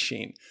time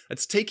machine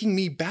that's taking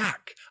me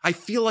back. I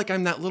feel like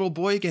I'm that little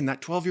boy again,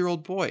 that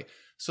 12-year-old boy.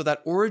 So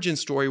that origin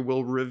story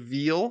will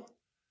reveal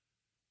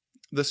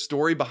the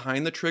story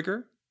behind the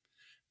trigger.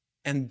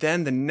 And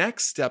then the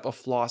next step of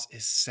floss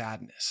is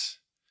sadness.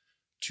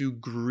 To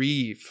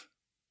grieve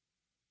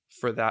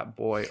for that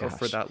boy or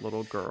for that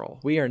little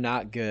girl. We are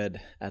not good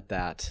at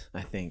that,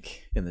 I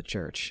think, in the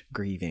church.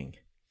 Grieving.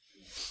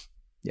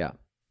 Yeah.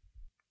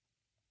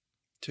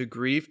 To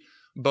grieve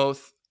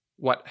both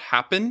what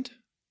happened,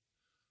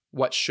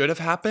 what should have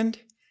happened,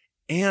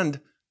 and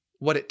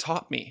what it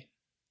taught me.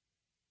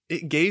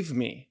 It gave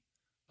me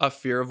a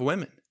fear of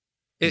women.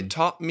 It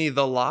taught me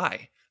the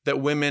lie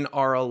that women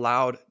are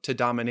allowed to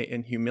dominate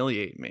and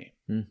humiliate me.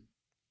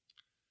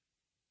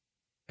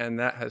 And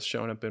that has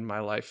shown up in my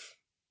life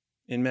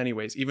in many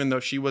ways. Even though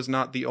she was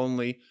not the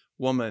only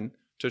woman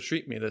to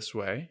treat me this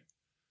way,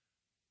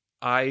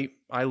 I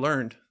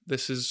learned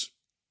this is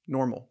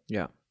normal.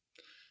 Yeah.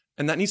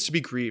 And that needs to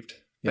be grieved.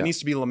 That needs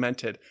to be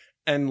lamented.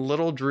 And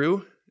little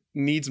Drew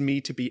needs me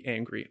to be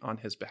angry on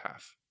his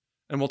behalf.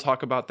 And we'll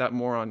talk about that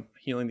more on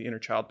healing the inner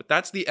child. But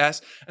that's the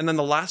S. And then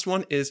the last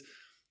one is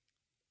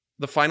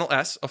the final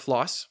S of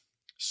floss,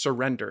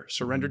 surrender.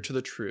 Surrender to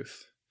the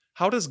truth.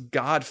 How does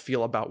God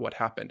feel about what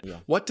happened? Yeah.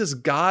 What does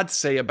God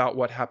say about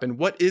what happened?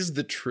 What is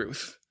the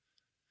truth?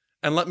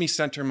 And let me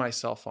center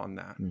myself on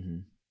that.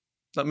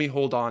 Let me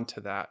hold on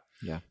to that.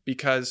 Yeah.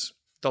 Because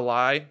the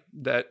lie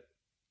that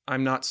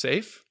I'm not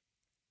safe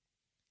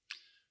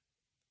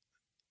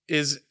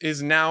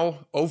is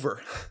now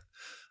over.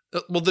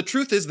 Well, the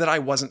truth is that I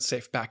wasn't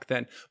safe back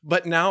then,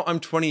 but now I'm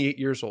 28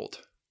 years old.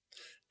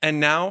 And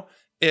now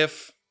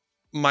if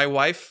my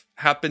wife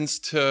happens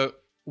to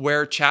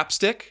wear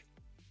chapstick,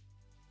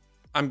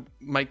 I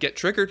might get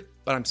triggered,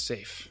 but I'm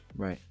safe.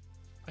 Right.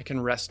 I can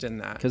rest in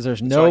that. Because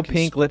there's no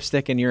pink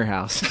lipstick in your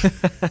house.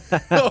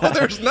 No,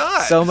 there's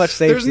not. So much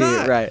safety. There's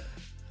not. Right.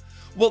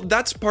 Well,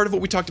 that's part of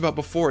what we talked about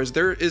before, is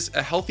there is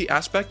a healthy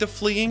aspect of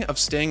fleeing, of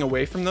staying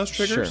away from those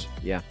triggers. Sure.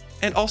 Yeah.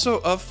 And also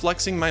of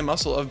flexing my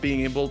muscle of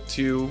being able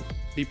to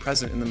be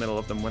present in the middle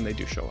of them when they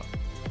do show up.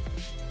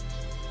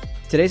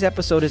 Today's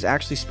episode is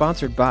actually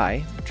sponsored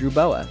by Drew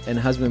Boa and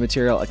Husband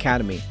Material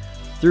Academy.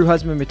 Through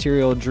Husband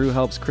Material, Drew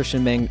helps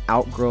Christian men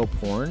outgrow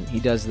porn. He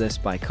does this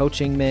by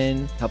coaching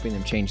men, helping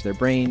them change their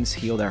brains,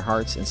 heal their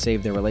hearts, and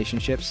save their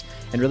relationships,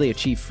 and really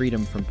achieve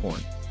freedom from porn.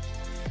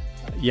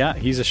 Yeah,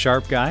 he's a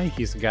sharp guy.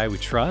 He's a guy we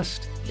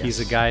trust. Yes. He's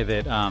a guy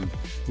that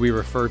we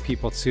refer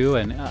people to,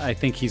 and I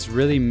think he's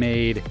really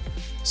made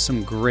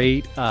some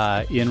great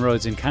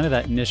inroads in kind of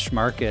that niche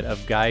market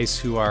of guys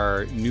who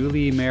are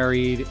newly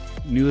married,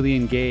 newly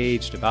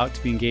engaged, about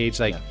to be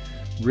engaged,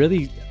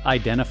 really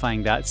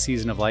identifying that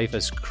season of life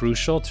as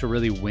crucial to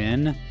really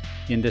win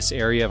in this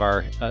area of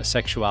our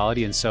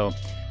sexuality. And so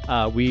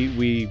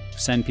we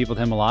send people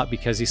to him a lot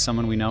because he's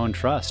someone we know and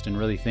trust and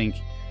really think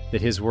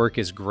that his work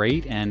is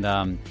great.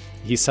 And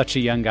he's such a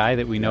young guy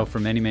that we know for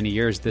many, many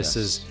years. This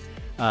is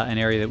an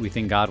area that we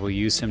think God will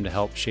use him to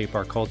help shape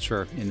our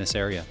culture in this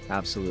area.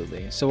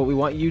 Absolutely. So what we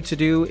want you to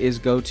do is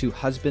go to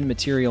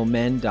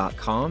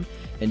husbandmaterialmen.com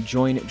and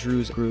join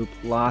Drew's group.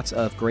 Lots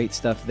of great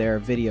stuff there,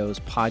 videos,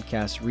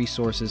 podcasts,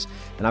 resources,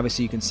 and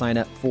obviously you can sign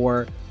up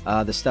for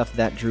the stuff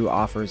that Drew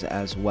offers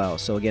as well.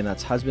 So again,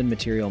 that's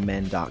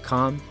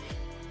husbandmaterialmen.com.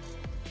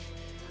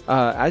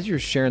 As you're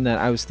sharing that,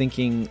 I was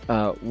thinking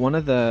one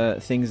of the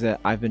things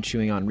that I've been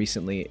chewing on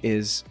recently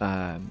is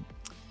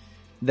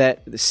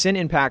that sin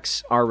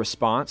impacts our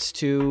response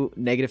to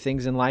negative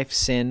things in life.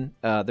 Sin,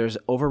 there's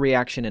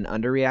overreaction and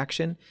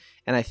underreaction.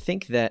 And I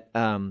think that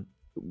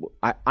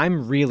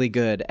I'm really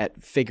good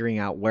at figuring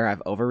out where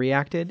I've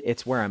overreacted.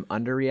 It's where I'm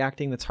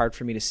underreacting that's hard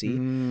for me to see.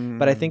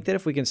 But I think that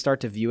if we can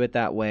start to view it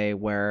that way,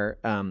 where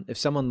if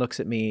someone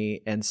looks at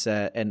me and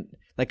said, and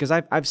like, because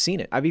I've seen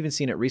it. I've even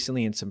seen it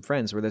recently in some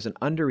friends where there's an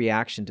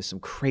underreaction to some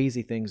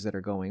crazy things that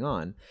are going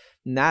on.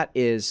 And that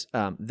is,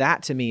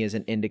 that to me is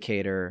an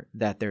indicator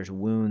that there's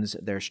wounds,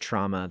 there's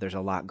trauma, there's a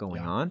lot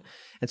going on.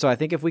 And so I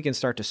think if we can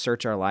start to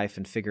search our life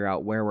and figure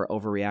out where we're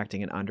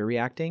overreacting and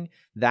underreacting,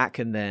 that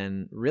can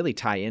then really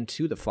tie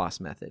into the floss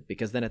method,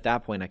 because then at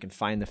that point I can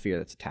find the fear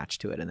that's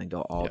attached to it and then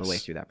go all the way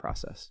through that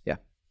process. Yeah.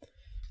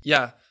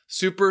 Yeah.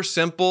 Super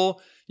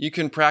simple. You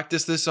can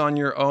practice this on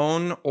your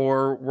own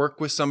or work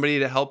with somebody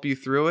to help you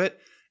through it.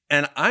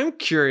 And I'm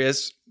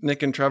curious,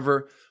 Nick and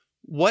Trevor,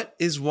 what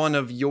is one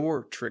of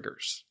your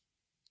triggers?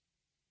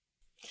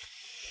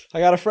 I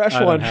got a fresh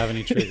one. I don't have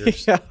any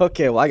triggers. Yeah,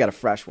 okay, well, I got a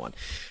fresh one.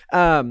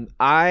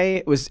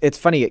 It's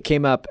funny, it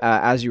came up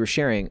as you were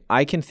sharing.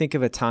 I can think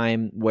of a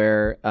time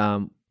where,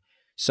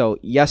 so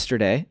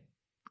yesterday,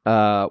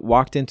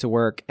 walked into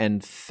work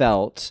and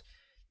felt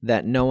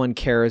that no one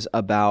cares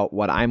about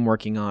what I'm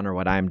working on or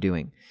what I'm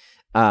doing.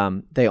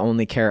 They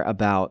only care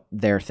about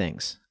their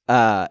things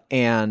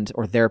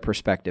or their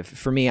perspective.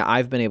 For me,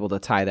 I've been able to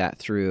tie that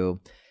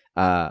through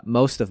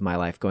most of my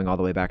life, going all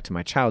the way back to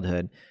my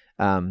childhood,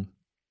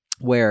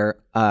 where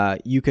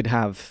you could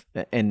have,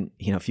 and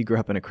if you grew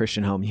up in a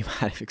Christian home, you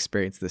might have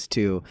experienced this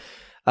too,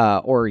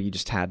 or you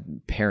just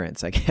had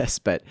parents, I guess.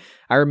 But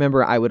I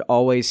remember I would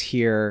always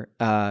hear,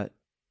 I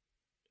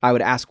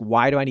would ask,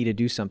 why do I need to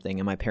do something?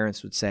 And my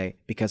parents would say,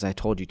 because I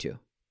told you to,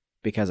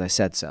 because I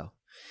said so.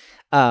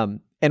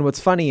 And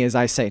what's funny is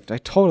I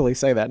totally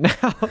say that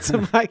now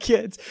to my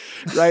kids,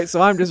 right?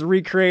 So I'm just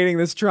recreating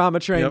this trauma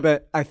train,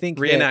 but I think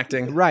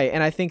reenacting. Right.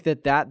 And I think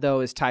that though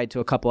is tied to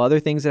a couple other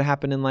things that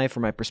happened in life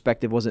where my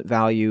perspective wasn't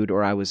valued,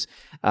 or I was,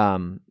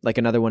 like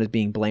another one is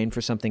being blamed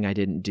for something I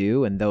didn't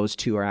do. And those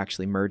two are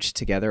actually merged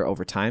together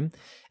over time.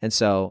 And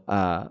so,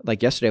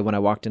 like yesterday when I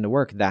walked into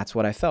work, that's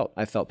what I felt.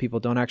 I felt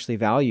people don't actually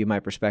value my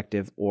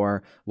perspective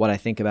or what I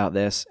think about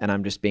this. And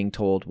I'm just being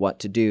told what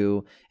to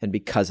do. And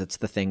because it's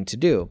the thing to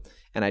do.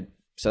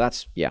 So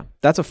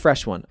that's a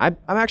fresh one. I'm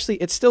actually,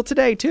 it's still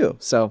today too.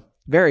 So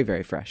very,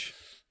 very fresh.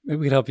 Maybe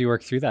we could help you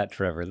work through that,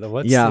 Trevor.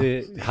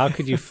 How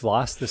could you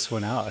floss this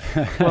one out?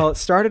 Well, it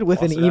started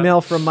with an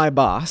email from my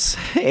boss,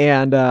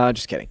 and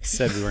just kidding.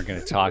 Said we weren't going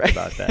to talk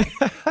about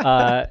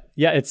that.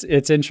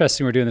 It's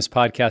interesting we're doing this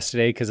podcast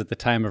today because at the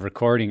time of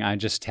recording, I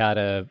just had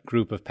a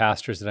group of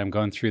pastors that I'm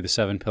going through the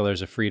 7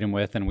 pillars of freedom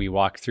with, and we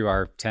walked through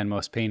our 10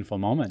 most painful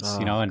moments.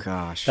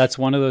 Gosh. That's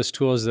one of those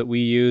tools that we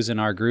use in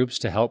our groups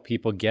to help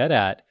people get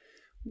at.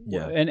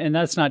 Yeah. And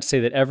that's not to say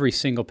that every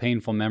single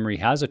painful memory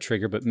has a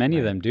trigger, but many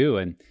of them do.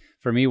 And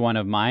for me, one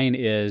of mine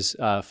is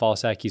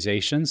false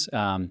accusations,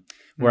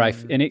 where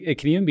it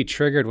can even be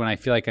triggered when I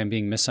feel like I'm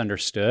being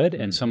misunderstood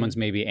and someone's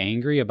maybe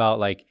angry about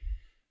like,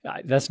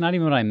 that's not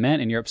even what I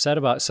meant and you're upset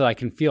about. So I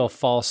can feel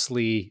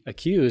falsely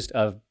accused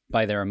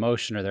by their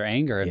emotion or their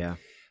anger.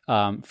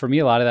 Yeah. For me,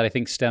 a lot of that I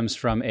think stems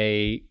from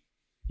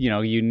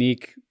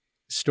unique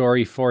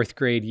story, 4th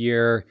grade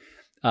year.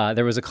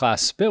 There was a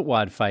class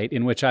spitwad fight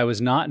in which I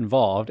was not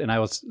involved. And I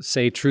will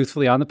say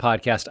truthfully on the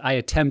podcast, I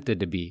attempted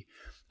to be.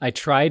 I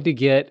tried to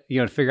get,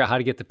 to figure out how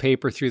to get the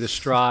paper through the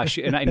straw,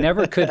 and I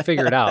never could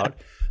figure it out.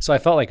 So I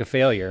felt like a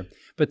failure.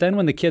 But then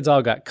when the kids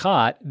all got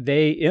caught,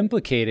 they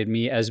implicated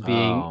me as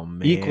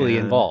being equally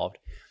involved.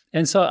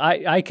 And so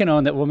I can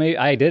own that, well, maybe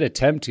I did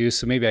attempt to,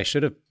 so maybe I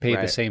should have paid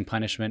the same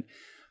punishment.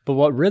 But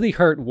what really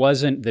hurt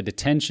wasn't the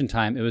detention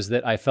time. It was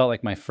that I felt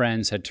like my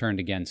friends had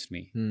turned against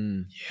me.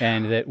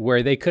 And that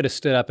where they could have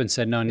stood up and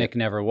said, no, Nick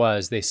never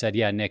was, they said,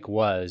 yeah, Nick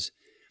was.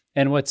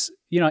 And what's,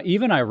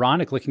 even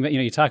ironic looking back,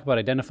 you talk about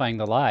identifying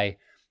the lie.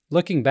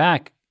 Looking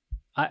back,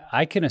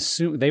 I can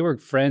assume they were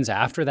friends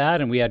after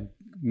that and we had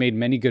made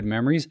many good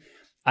memories.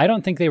 I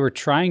don't think they were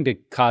trying to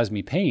cause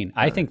me pain.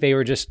 I think they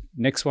were just,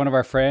 Nick's one of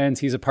our friends.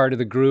 He's a part of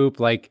the group.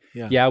 Like,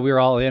 we were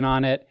all in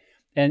on it.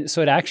 And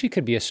so it actually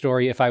could be a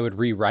story, if I would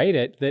rewrite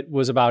it, that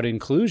was about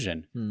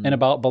inclusion and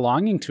about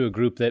belonging to a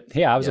group that,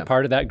 hey, I was a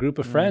part of that group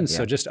of friends,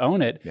 so just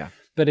own it.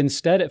 But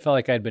instead it felt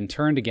like I'd been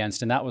turned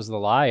against. And that was the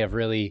lie of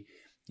really,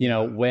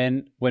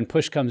 when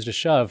push comes to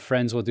shove,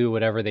 friends will do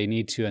whatever they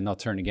need to and they'll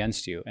turn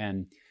against you.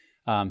 And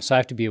so I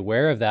have to be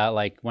aware of that.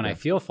 Like when I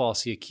feel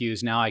falsely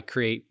accused, now I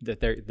create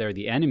that they're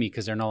the enemy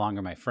because they're no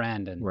longer my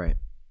friend. And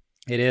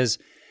it is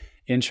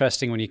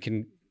interesting when you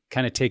can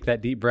kind of take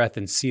that deep breath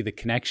and see the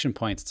connection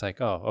points. It's like,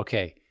 oh,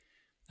 okay,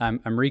 I'm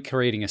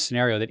recreating a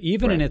scenario that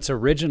even in its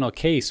original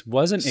case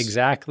wasn't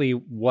exactly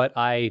what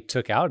I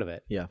took out of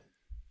it. Yeah.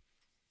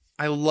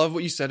 I love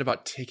what you said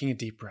about taking a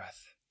deep breath.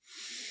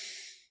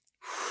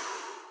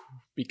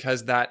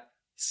 Because that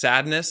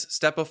sadness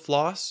step of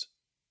floss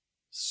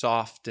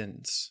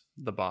softens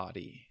the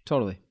body.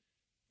 Totally.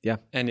 Yeah.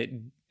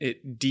 And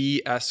it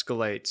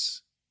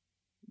de-escalates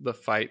the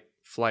fight,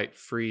 flight,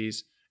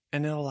 freeze,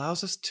 and it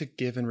allows us to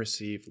give and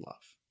receive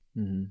love.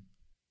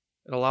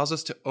 It allows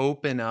us to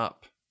open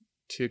up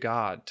to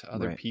God, to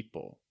other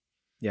people.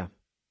 Yeah.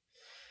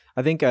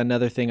 I think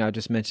another thing I'll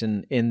just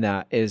mention in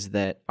that is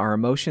that our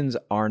emotions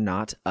are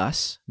not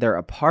us. They're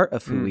a part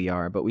of who we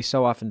are, but we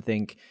so often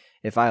think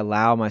if I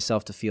allow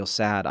myself to feel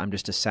sad, I'm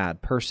just a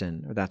sad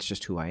person, or that's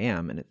just who I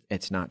am. And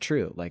it's not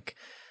true. Like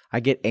I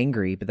get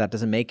angry, but that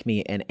doesn't make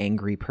me an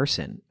angry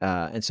person.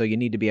 And so you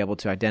need to be able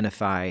to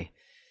identify,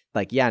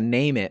 like,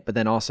 name it, but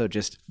then also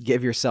just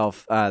give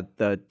yourself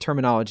the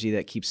terminology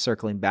that keeps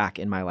circling back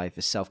in my life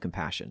is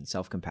self-compassion.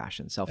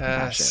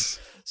 Yes.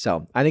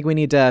 So I think we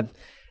need to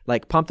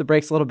pump the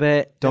brakes a little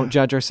bit, don't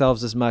judge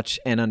ourselves as much,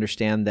 and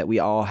understand that we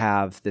all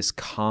have this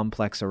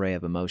complex array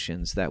of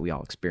emotions that we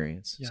all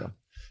experience. Yeah. So.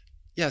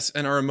 Yes,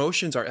 and our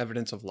emotions are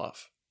evidence of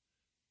love.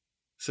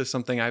 This is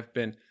something I've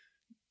been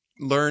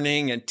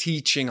learning and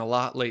teaching a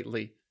lot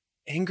lately.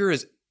 Anger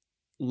is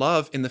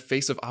love in the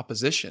face of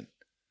opposition.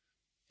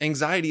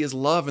 Anxiety is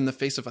love in the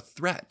face of a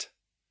threat.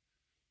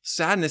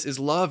 Sadness is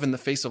love in the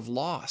face of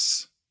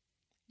loss.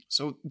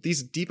 So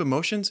these deep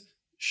emotions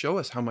show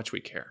us how much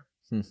we care.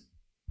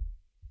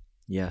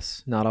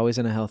 Yes, not always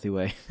in a healthy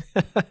way.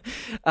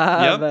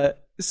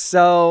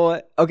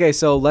 So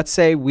let's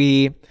say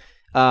we,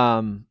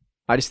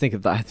 I just think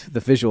of the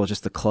visual,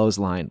 just the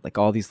clothesline, like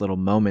all these little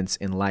moments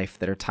in life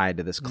that are tied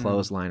to this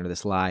clothesline or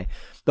this lie.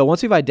 But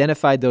once we've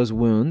identified those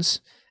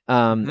wounds,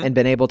 and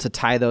been able to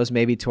tie those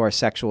maybe to our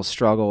sexual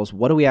struggles,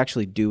 what do we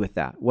actually do with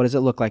that? What does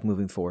it look like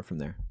moving forward from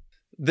there?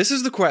 This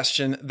is the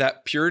question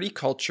that purity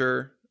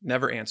culture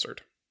never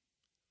answered.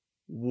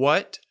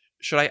 What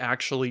should I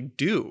actually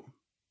do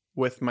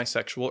with my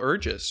sexual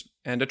urges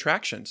and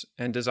attractions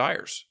and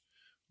desires?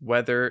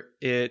 Whether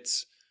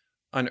it's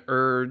an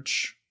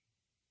urge,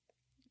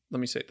 let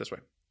me say it this way.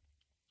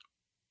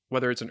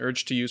 Whether it's an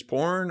urge to use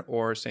porn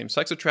or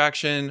same-sex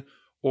attraction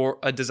or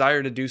a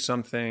desire to do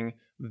something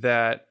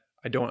that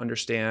I don't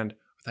understand,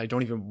 that I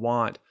don't even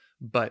want,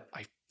 but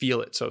I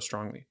feel it so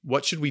strongly.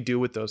 What should we do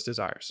with those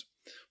desires?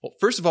 Well,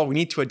 first of all, we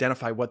need to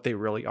identify what they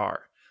really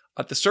are.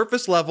 At the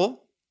surface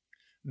level,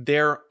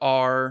 there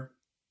are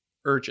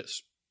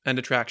urges and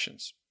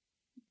attractions.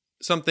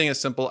 Something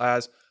as simple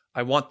as,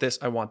 I want this,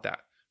 I want that.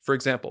 For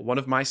example, one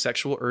of my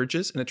sexual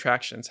urges and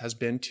attractions has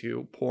been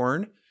to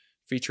porn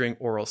featuring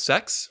oral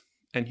sex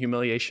and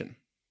humiliation.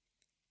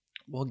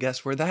 Well,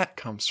 guess where that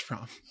comes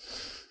from?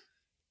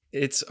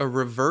 It's a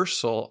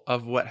reversal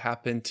of what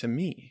happened to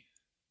me.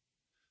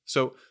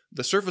 So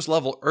the surface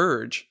level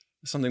urge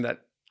is something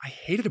that I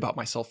hated about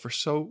myself for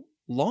so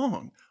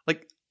long.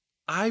 Like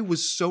I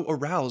was so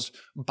aroused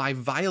by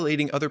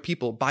violating other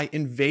people, by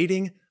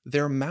invading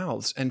their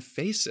mouths and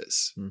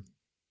faces.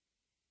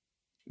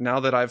 Now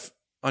that I've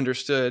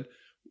understood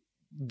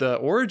the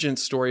origin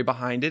story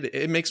behind it,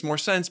 it makes more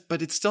sense,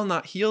 but it's still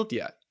not healed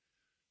yet.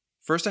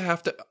 First, I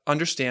have to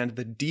understand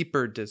the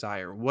deeper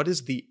desire. What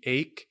is the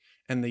ache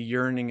and the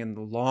yearning and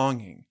the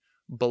longing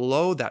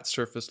below that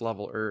surface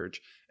level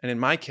urge? And in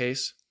my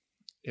case,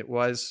 it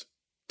was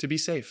to be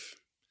safe.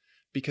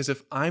 Because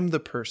if I'm the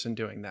person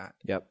doing that,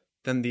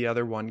 then the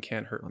other one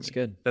can't hurt me. That's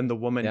good. Then the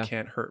woman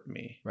can't hurt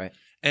me. Right.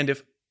 And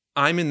if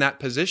I'm in that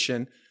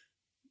position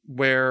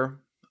where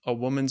a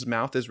woman's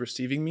mouth is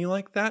receiving me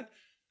like that,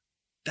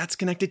 that's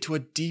connected to a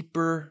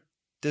deeper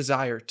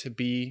desire to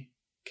be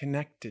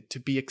connected, to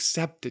be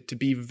accepted, to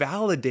be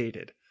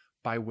validated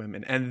by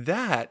women. And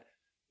that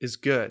is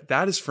good.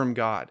 That is from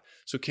God.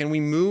 So can we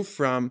move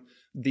from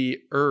the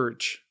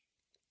urge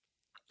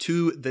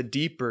to the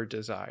deeper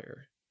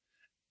desire?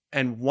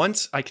 And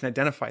once I can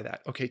identify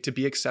that, okay, to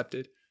be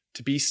accepted,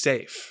 to be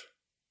safe,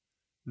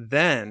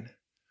 then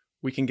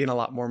we can gain a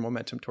lot more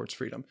momentum towards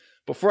freedom.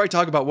 Before I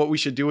talk about what we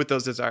should do with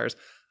those desires,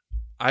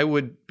 I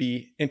would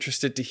be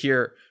interested to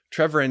hear,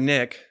 Trevor and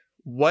Nick,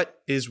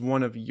 what is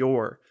one of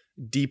your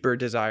deeper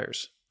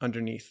desires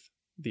underneath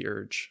the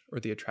urge or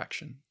the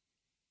attraction?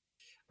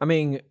 I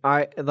mean,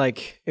 I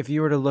like if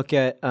you were to look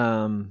at,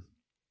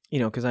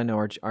 because I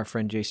know our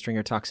friend Jay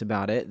Stringer talks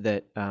about it,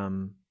 that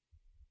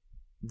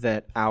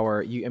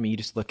you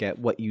just look at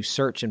what you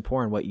search in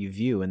porn, what you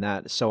view, and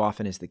that so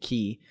often is the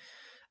key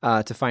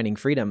to finding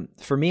freedom.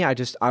 For me,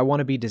 I want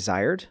to be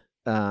desired.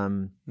 I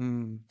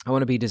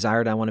want to be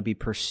desired. I want to be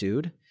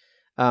pursued,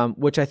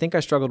 which I think I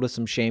struggled with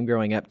some shame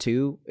growing up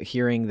too,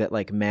 hearing that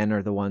like men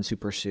are the ones who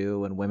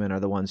pursue and women are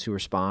the ones who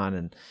respond.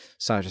 And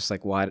so I was just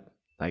like, what?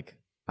 Like,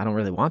 I don't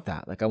really want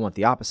that. Like, I want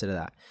the opposite of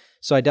that.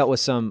 So I dealt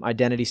with some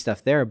identity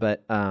stuff there,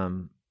 but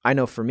I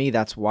know for me,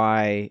 that's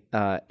why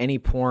any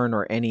porn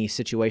or any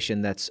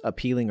situation that's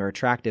appealing or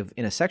attractive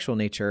in a sexual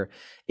nature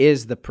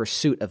is the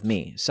pursuit of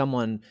me,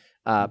 someone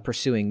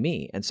pursuing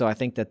me. And so I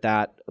think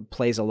that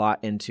plays a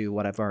lot into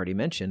what I've already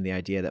mentioned, the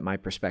idea that my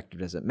perspective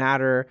doesn't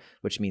matter,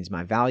 which means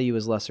my value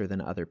is lesser than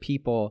other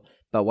people.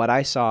 But what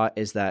I saw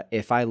is that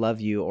if I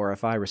love you or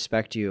if I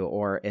respect you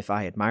or if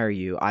I admire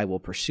you, I will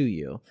pursue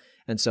you.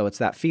 And so it's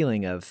that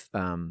feeling of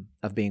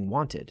being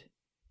wanted.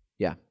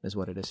 Yeah, is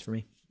what it is for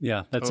me.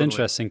 Yeah, that's Totally.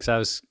 interesting because I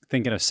was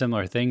thinking of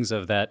similar things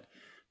of that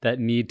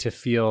need to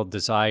feel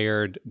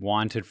desired,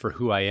 wanted for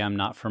who I am,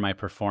 not for my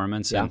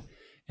performance. Yeah.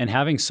 And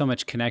having so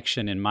much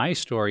connection in my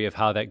story of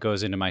how that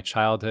goes into my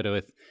childhood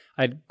with,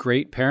 I had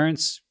great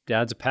parents,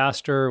 dad's a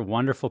pastor,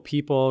 wonderful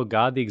people,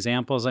 godly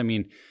examples. I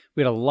mean,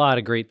 we had a lot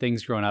of great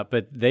things growing up,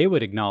 but they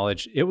would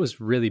acknowledge it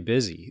was really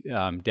busy.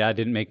 Dad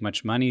didn't make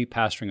much money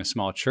pastoring a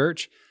small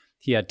church.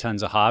 He had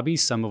tons of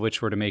hobbies, some of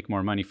which were to make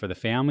more money for the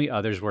family.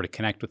 Others were to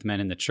connect with men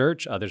in the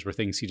church. Others were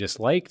things he just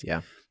liked.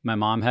 Yeah. My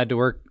mom had to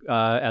work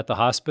at the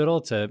hospital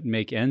to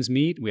make ends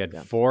meet. We had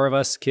 4 of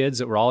us kids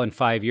that were all in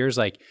 5 years.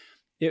 Like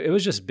it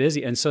was just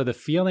busy. And so the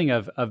feeling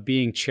of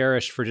being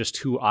cherished for just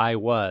who I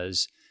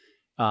was,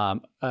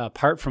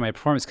 apart from my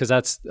performance, because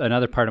that's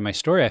another part of my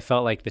story. I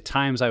felt like the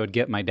times I would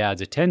get my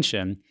dad's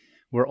attention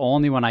were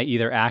only when I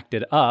either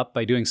acted up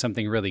by doing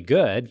something really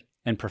good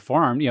and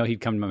performed, he'd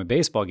come to my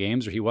baseball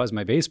games or he was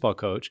my baseball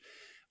coach,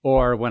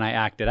 or when I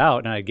acted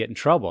out and I'd get in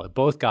trouble. It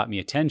both got me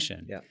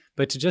attention. Yeah.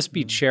 But to just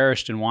be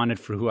cherished and wanted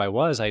for who I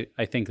was, I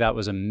think that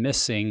was a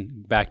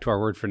missing, back to our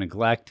word for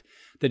neglect,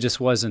 that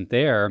just wasn't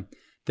there,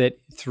 that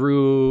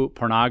through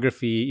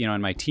pornography,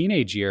 in my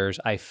teenage years,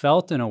 I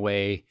felt in a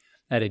way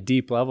at a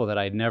deep level that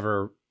I'd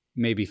never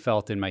maybe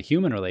felt in my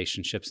human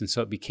relationships. And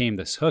so it became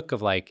this hook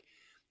of like,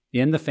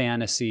 in the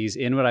fantasies,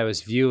 in what I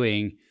was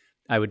viewing,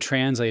 I would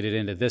translate it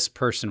into this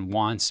person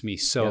wants me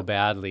so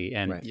badly.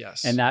 And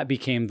Yes. and that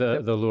became the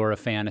lure of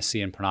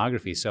fantasy and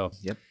pornography. So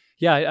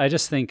yeah, I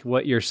just think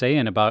what you're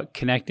saying about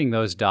connecting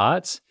those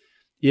dots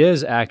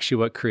is actually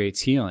what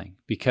creates healing,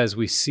 because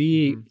we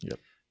see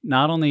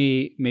not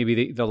only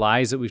maybe the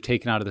lies that we've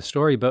taken out of the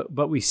story,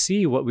 but we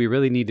see what we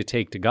really need to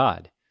take to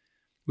God.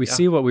 We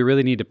see what we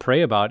really need to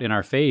pray about in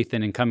our faith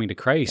and in coming to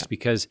Christ,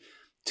 because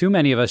too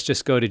many of us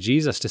just go to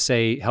Jesus to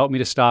say, help me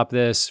to stop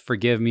this,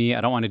 forgive me,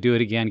 I don't want to do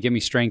it again, give me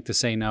strength to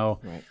say no.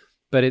 Right.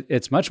 But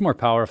it's much more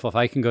powerful if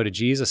I can go to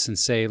Jesus and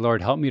say,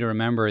 Lord, help me to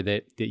remember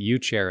that you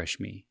cherish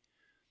me,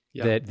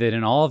 that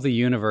in all of the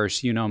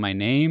universe, you know my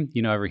name,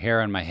 you know every hair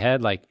on my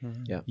head, like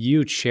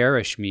you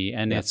cherish me.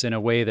 And it's in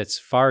a way that's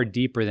far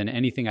deeper than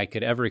anything I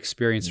could ever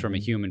experience from a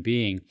human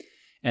being.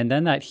 And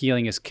then that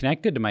healing is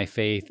connected to my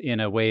faith in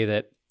a way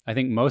that I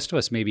think most of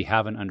us maybe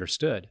haven't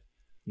understood.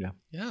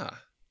 Yeah.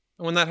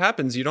 And when that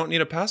happens, you don't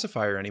need a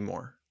pacifier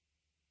anymore.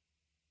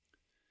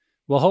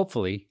 Well,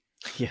 hopefully.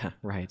 Yeah,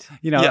 right.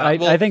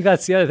 I think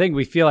that's the other thing.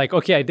 We feel like,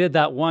 okay, I did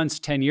that once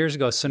 10 years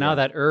ago, so now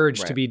that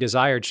urge to be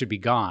desired should be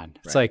gone.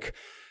 It's like,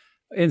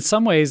 in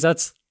some ways,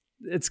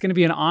 it's going to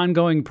be an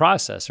ongoing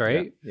process,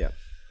 right? Yeah.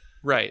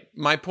 Right.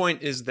 My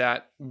point is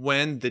that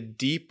when the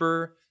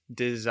deeper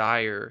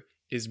desire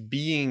is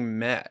being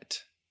met,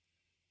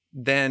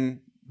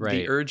 then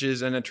the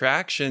urges and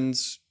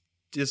attractions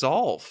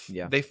dissolve.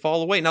 Yeah. They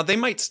fall away. Now, they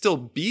might still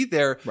be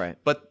there,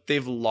 but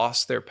they've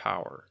lost their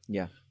power.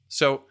 Yeah.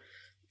 So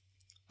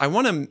I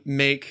want to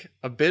make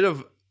a bit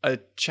of a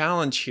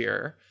challenge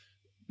here,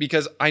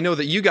 because I know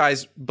that you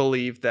guys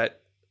believe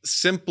that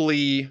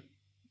simply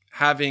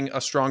having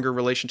a stronger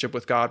relationship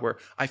with God where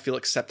I feel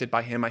accepted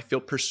by him, I feel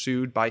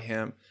pursued by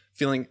him,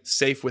 feeling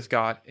safe with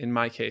God, in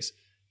my case,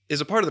 is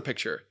a part of the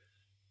picture.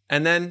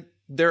 And then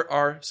there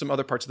are some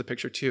other parts of the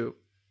picture too.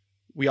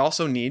 We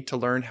also need to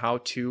learn how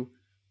to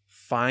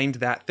find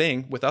that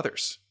thing with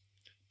others.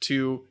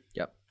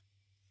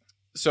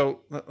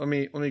 So let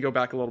me go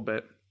back a little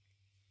bit.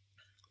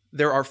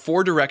 there are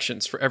 4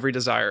 directions for every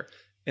desire.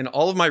 In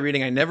all of my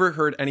reading, I never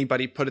heard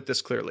anybody put it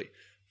this clearly.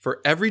 For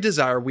every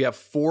desire, we have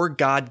 4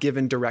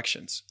 God-given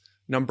directions.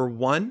 Number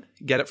 1,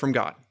 get it from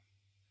God.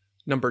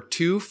 Number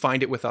 2,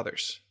 find it with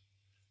others.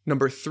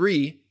 Number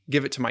 3,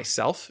 give it to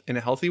myself in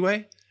a healthy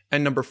way.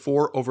 And number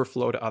 4,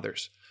 overflow to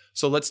others.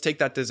 So let's take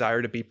that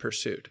desire to be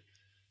pursued.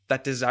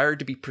 That desire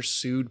to be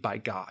pursued by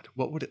God.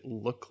 What would it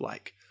look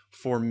like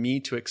for me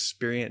to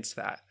experience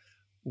that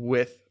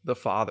with the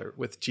Father,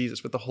 with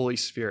Jesus, with the Holy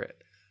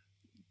Spirit?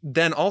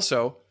 Then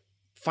also,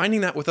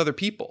 finding that with other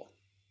people.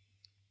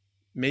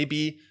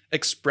 Maybe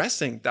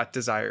expressing that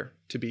desire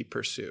to be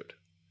pursued.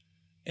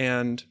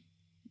 And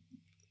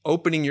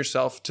opening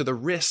yourself to the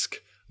risk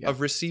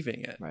of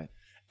receiving it. Right.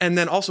 And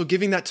then also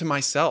giving that to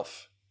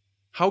myself.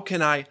 How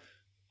can I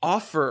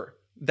offer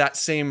that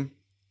same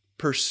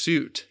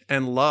pursuit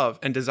and love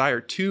and desire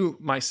to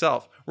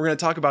myself? We're going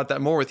to talk about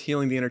that more with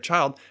healing the inner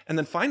child. And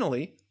then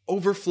finally,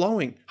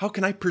 overflowing. How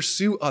can I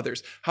pursue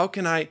others? How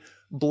can I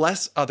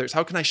bless others?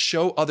 How can I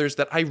show others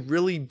that I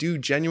really do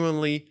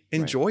genuinely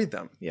enjoy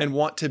them and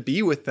want to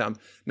be with them?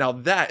 Now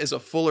that is a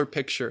fuller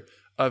picture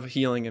of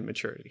healing and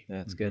maturity.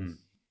 That's good. Mm-hmm.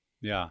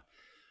 Yeah.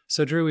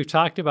 So Drew, we've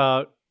talked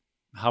about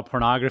how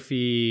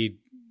pornography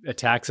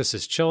attacks us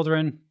as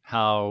children,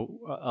 how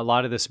a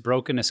lot of this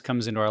brokenness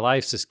comes into our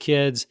lives as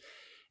kids.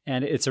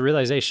 And it's a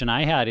realization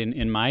I had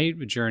in my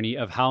journey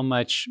of how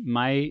much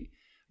my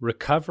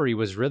recovery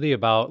was really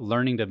about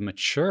learning to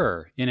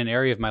mature in an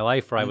area of my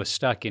life where I was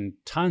stuck in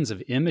tons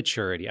of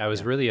immaturity. I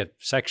was really a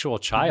sexual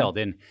child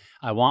and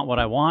I want what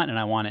I want and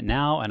I want it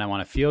now and I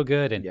want to feel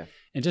good.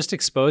 And just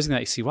exposing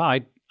that, you see, wow,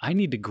 I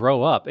need to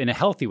grow up in a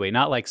healthy way,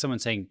 not like someone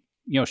saying,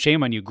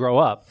 shame on you, grow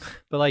up,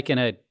 but like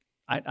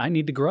I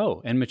need to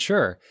grow and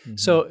mature. Mm-hmm.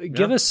 So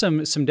give us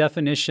some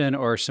definition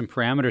or some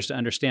parameters to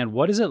understand,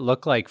 what does it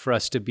look like for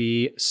us to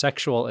be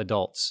sexual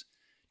adults,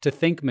 to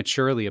think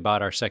maturely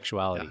about our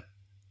sexuality? Yeah.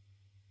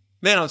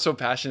 Man, I'm so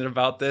passionate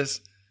about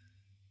this.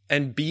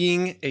 And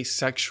being a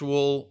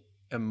sexual,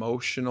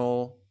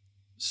 emotional,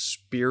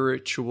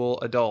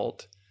 spiritual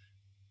adult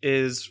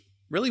is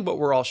really what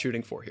we're all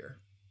shooting for here.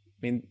 I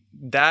mean,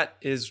 that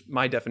is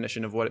my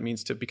definition of what it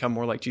means to become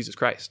more like Jesus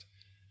Christ.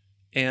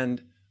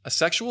 And a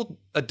sexual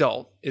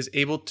adult is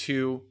able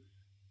to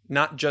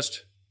not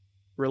just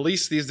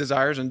release these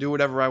desires and do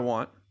whatever I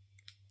want,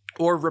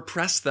 or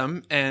repress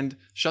them and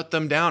shut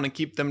them down and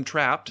keep them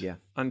trapped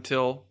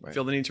until I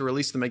feel the need to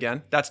release them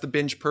again. That's the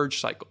binge purge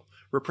cycle.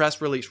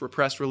 Repress, release,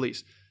 repress,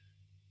 release.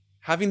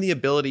 Having the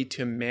ability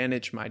to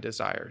manage my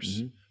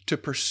desires, to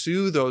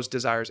pursue those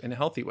desires in a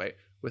healthy way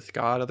with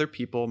God, other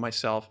people,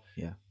 myself,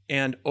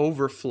 and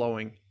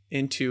overflowing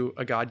into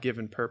a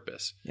God-given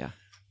purpose. Yeah.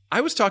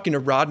 I was talking to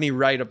Rodney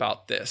Wright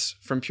about this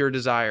from Pure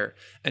Desire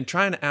and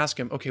trying to ask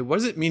him, okay, what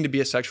does it mean to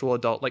be a sexual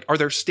adult? Like, are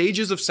there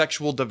stages of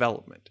sexual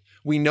development?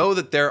 We know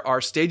that there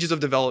are stages of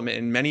development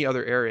in many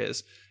other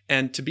areas,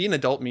 and to be an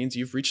adult means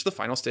you've reached the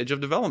final stage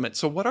of development.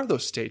 So what are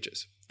those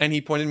stages? And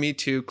he pointed me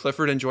to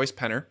Clifford and Joyce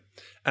Penner,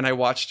 and I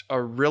watched a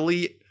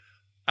really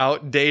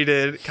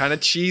outdated, kind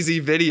of cheesy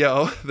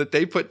video that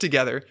they put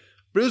together,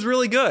 but it was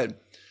really good.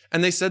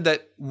 And they said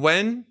that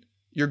when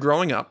you're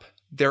growing up,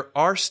 there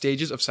are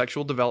stages of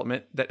sexual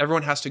development that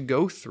everyone has to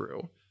go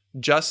through,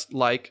 just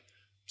like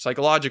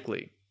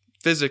psychologically,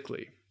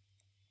 physically.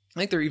 I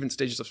think there are even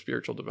stages of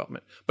spiritual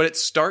development. But it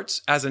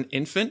starts as an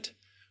infant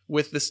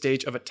with the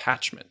stage of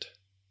attachment.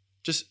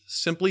 Just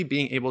simply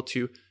being able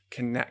to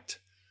connect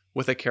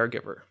with a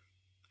caregiver.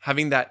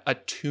 Having that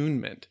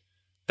attunement.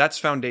 That's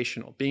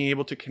foundational. Being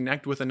able to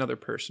connect with another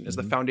person is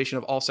the foundation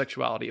of all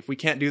sexuality. If we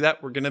can't do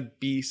that, we're going to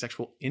be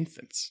sexual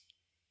infants.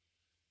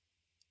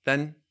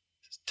 Then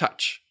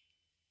touch.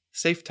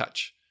 Safe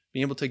touch,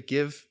 being able to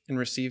give and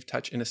receive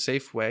touch in a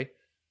safe way,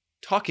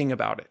 talking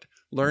about it,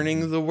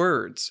 learning the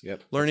words,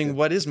 learning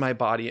what is my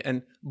body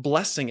and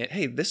blessing it.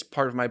 Hey, this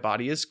part of my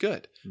body is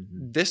good.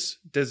 This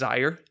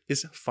desire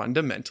is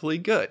fundamentally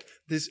good.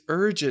 These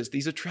urges,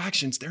 these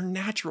attractions, they're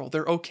natural.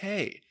 They're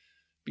okay.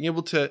 Being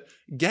able to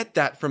get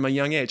that from a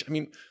young age. I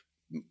mean,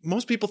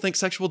 most people think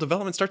sexual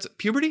development starts at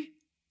puberty.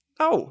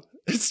 No,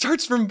 it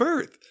starts from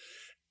birth.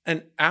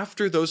 And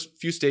after those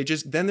few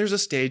stages, then there's a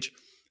stage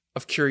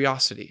of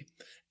curiosity.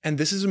 And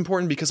this is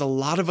important because a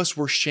lot of us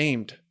were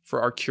shamed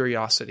for our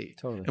curiosity.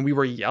 Totally. And we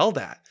were yelled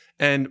at.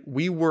 And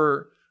we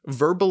were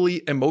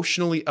verbally,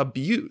 emotionally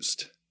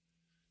abused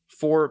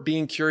for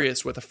being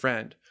curious with a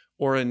friend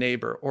or a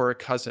neighbor or a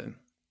cousin.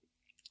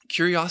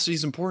 Curiosity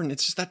is important.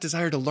 It's just that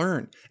desire to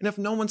learn. And if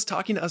no one's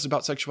talking to us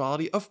about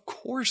sexuality, of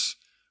course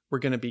we're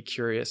going to be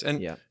curious.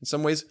 And in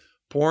some ways,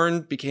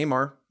 porn became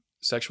our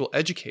sexual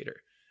educator.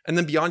 And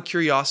then beyond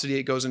curiosity,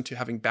 it goes into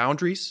having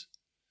boundaries,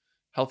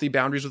 healthy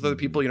boundaries with other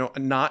people,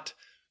 not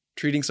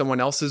treating someone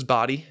else's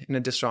body in a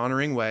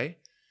dishonoring way.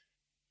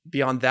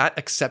 Beyond that,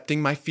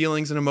 accepting my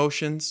feelings and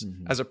emotions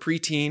as a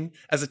preteen.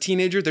 As a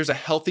teenager, there's a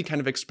healthy kind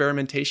of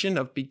experimentation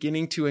of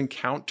beginning to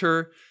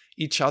encounter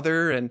each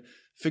other and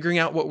figuring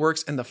out what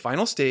works. And the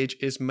final stage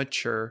is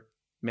mature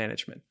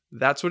management.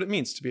 That's what it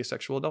means to be a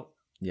sexual adult.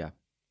 Yeah.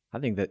 I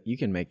think that you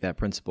can make that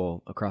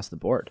principle across the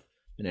board.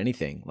 in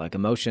anything, like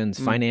emotions,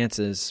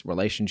 finances,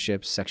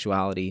 relationships,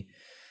 sexuality,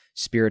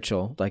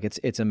 spiritual. Like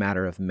it's a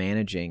matter of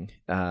managing.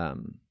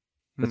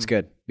 That's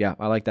good. Yeah,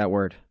 I like that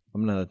word.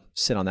 I'm gonna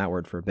sit on that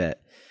word for a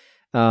bit.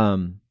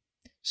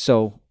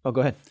 So,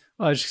 go ahead.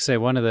 Well, I was just gonna say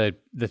one of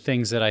the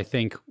things that I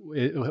think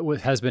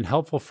has been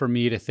helpful for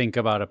me to think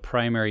about a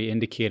primary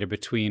indicator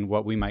between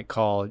what we might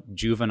call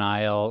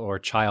juvenile or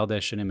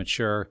childish and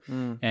immature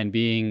and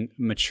being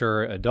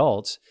mature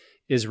adults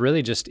is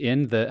really just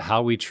in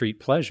how we treat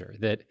pleasure.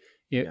 That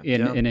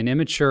in an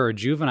immature or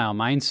juvenile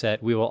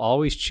mindset, we will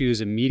always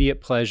choose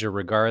immediate pleasure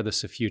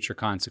regardless of future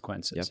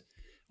consequences. Yep.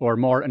 Or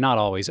more, not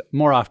always,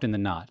 more often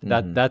than not.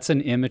 That's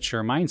an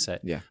immature mindset.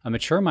 Yeah. A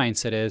mature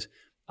mindset is,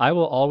 I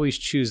will always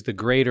choose the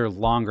greater,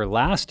 longer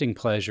lasting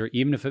pleasure,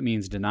 even if it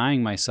means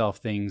denying myself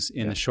things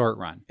in the short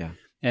run. Yeah.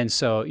 And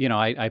so,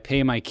 I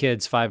pay my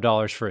kids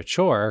 $5 for a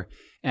chore,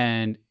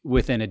 and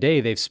within a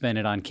day they've spent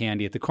it on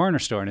candy at the corner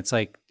store. And it's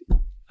like,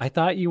 I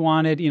thought you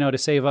wanted, to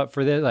save up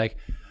for this. Like,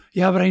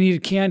 yeah, but I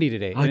needed candy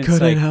today. I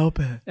couldn't help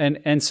it.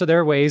 And so there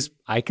are ways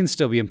I can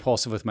still be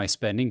impulsive with my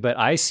spending, but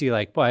I see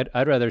like, boy,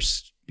 I'd rather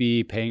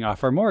be paying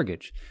off our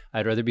mortgage.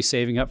 I'd rather be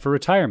saving up for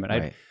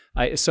retirement.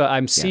 Right. So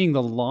I'm seeing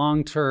the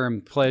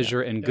long-term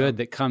pleasure and good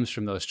that comes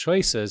from those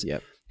choices.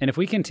 Yep. And if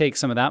we can take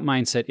some of that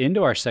mindset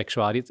into our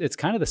sexuality, it's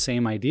kind of the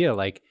same idea.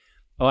 Like,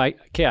 I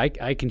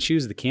can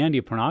choose the candy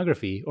of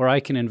pornography, or I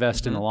can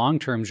invest in the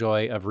long-term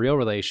joy of real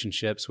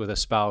relationships with a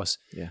spouse.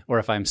 Yeah. Or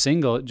if I'm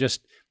single,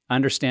 just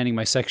understanding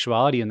my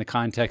sexuality in the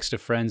context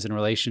of friends and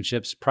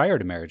relationships prior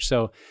to marriage.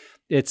 So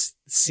it's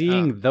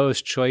seeing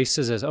those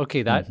choices as,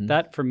 okay,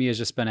 that for me has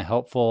just been a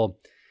helpful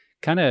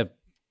kind of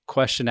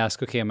question to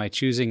ask, okay, am I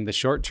choosing the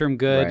short-term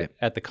good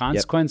at the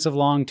consequence of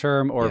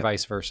long-term, or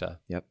vice versa?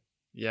 Yep.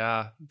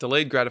 Yeah.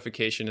 Delayed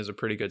gratification is a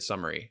pretty good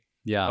summary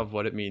of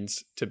what it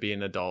means to be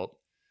an adult.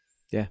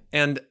 Yeah.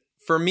 And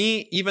for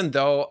me, even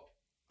though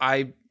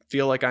I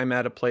feel like I'm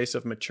at a place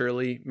of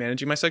maturely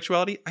managing my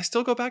sexuality, I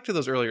still go back to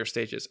those earlier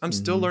stages. I'm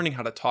still learning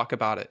how to talk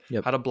about it,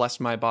 how to bless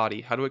my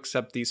body, how to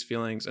accept these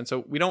feelings. And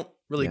so we don't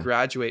really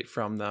graduate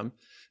from them.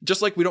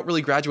 Just like we don't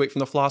really graduate from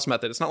the floss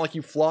method. It's not like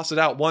you floss it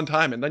out one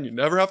time and then you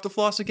never have to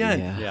floss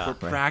again. We're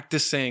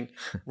practicing,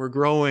 we're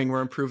growing,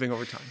 we're improving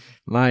over time.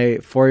 My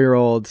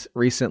 4-year-old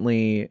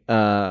recently,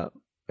 in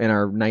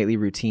our nightly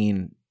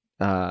routine,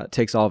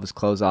 takes all of his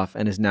clothes off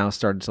and has now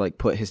started to like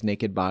put his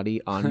naked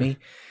body on me.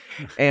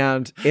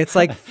 And it's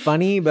like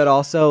funny, but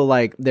also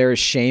like there is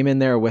shame in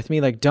there with me.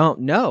 Like, stop,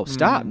 no,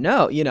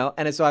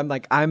 And so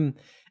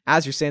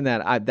as you're saying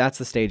that, that's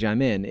the stage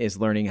I'm in, is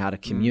learning how to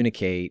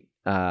communicate.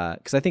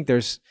 Because I think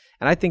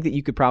that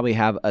you could probably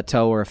have a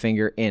toe or a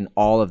finger in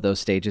all of those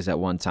stages at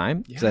one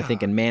time. Because I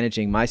think in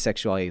managing my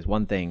sexuality is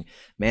one thing,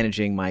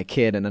 managing my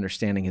kid and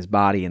understanding his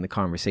body in the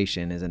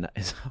conversation is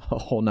a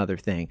whole nother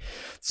thing.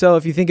 So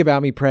if you think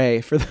about me,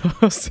 pray for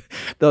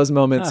those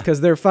moments,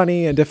 because they're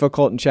funny and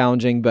difficult and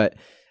challenging. But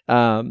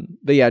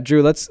yeah,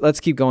 Drew, let's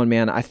keep going,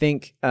 man. I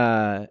think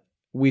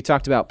we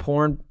talked about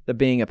porn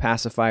being a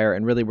pacifier,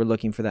 and really we're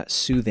looking for that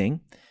soothing.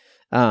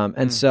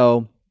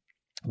 So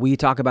we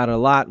talk about it a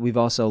lot. We've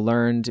also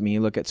learned,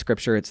 you look at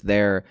scripture, it's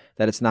there,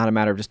 that it's not a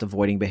matter of just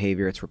avoiding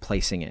behavior, it's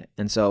replacing it.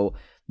 And so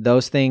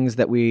those things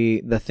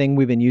the thing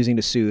we've been using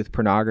to soothe,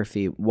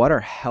 pornography, what are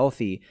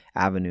healthy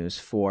avenues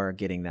for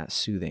getting that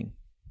soothing?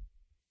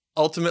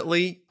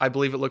 Ultimately, I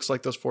believe it looks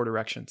like those 4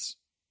 directions.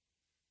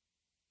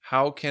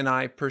 How can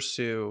I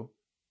pursue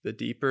the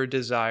deeper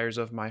desires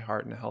of my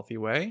heart in a healthy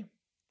way?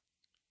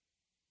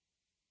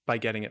 By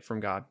getting it from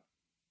God.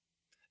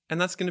 And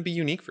that's going to be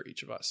unique for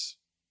each of us,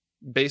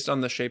 based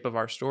on the shape of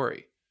our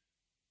story.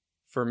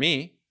 For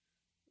me,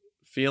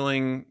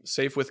 feeling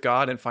safe with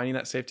God and finding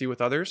that safety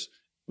with others,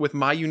 with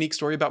my unique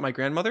story about my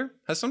grandmother,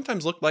 has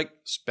sometimes looked like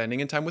spending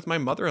in time with my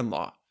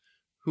mother-in-law,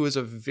 who is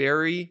a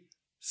very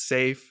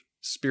safe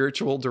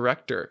spiritual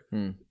director.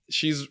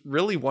 She's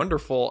really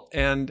wonderful,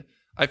 and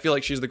I feel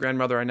like she's the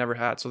grandmother I never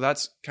had. So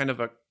that's kind of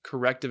a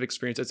corrective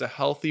experience. It's a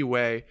healthy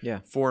way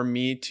for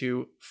me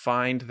to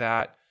find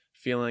that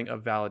feeling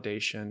of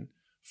validation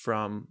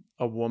from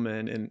a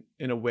woman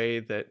in a way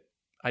that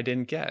I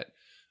didn't get.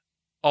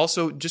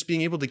 Also, just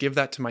being able to give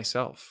that to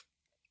myself,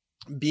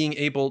 being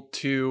able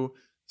to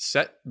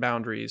set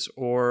boundaries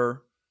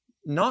or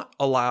not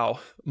allow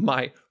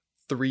my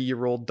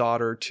 3-year-old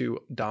daughter to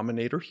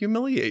dominate or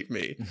humiliate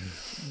me.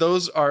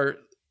 Those are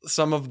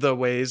some of the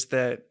ways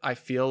that I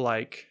feel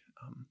like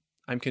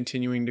I'm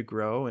continuing to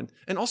grow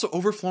and also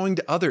overflowing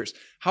to others.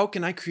 How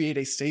can I create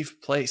a safe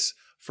place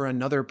for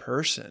another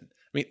person?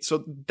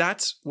 So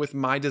that's with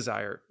my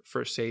desire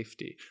for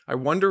safety. I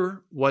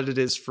wonder what it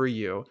is for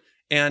you.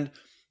 And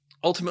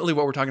ultimately,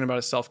 what we're talking about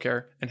is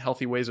self-care and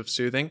healthy ways of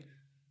soothing.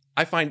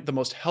 I find the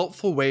most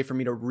helpful way for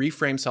me to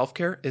reframe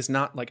self-care is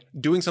not like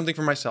doing something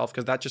for myself,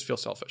 because that just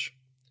feels selfish.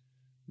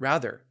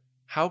 Rather,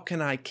 how can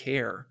I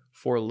care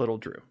for little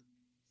Drew?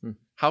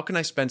 How can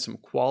I spend some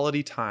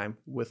quality time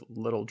with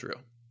little Drew?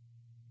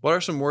 What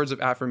are some words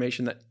of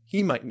affirmation that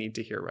he might need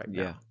to hear right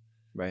now? Yeah,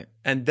 right.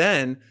 And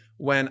then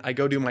when I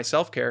go do my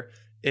self-care,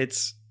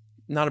 it's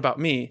not about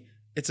me,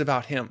 it's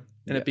about him.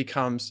 And it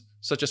becomes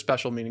such a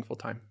special, meaningful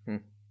time.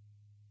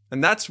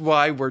 And that's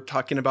why we're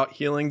talking about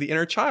healing the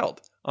inner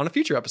child on a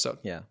future episode.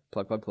 Yeah.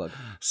 Plug.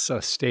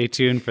 So stay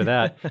tuned for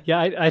that. Yeah,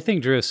 I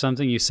think, Drew,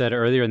 something you said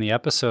earlier in the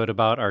episode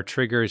about our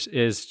triggers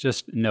is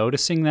just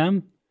noticing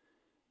them,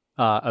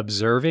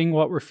 observing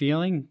what we're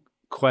feeling,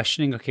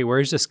 questioning, okay, where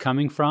is this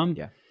coming from?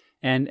 Yeah.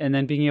 And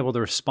then being able to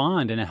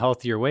respond in a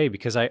healthier way,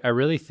 because I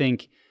really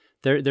think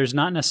there's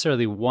not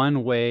necessarily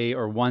one way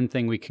or one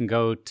thing we can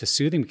go to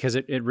soothing, because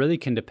it really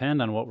can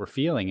depend on what we're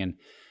feeling. And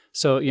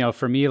so,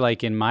 for me,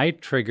 like in my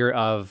trigger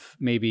of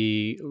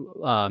maybe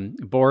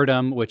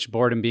boredom, which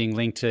boredom being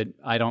linked to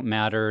I don't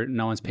matter,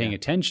 no one's paying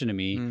attention to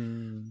me.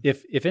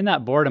 If in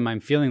that boredom I'm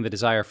feeling the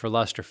desire for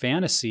lust or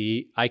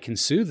fantasy, I can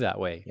soothe that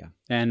way. Yeah.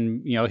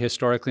 And,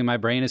 historically my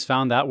brain has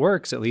found that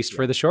works, at least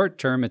for the short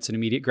term. It's an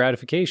immediate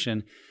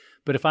gratification.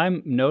 But if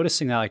I'm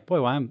noticing that, like,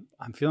 boy, well,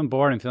 I'm feeling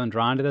bored, I'm feeling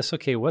drawn to this.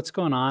 Okay, what's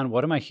going on?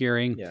 What am I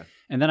hearing? Yeah.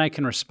 And then I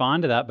can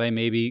respond to that by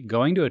maybe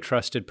going to a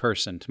trusted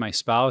person, to my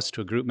spouse,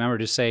 to a group member,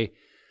 to say,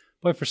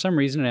 boy, for some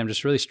reason I'm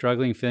just really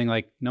struggling, feeling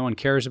like no one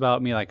cares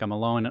about me, like I'm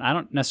alone. And I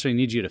don't necessarily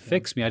need you to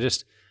fix me.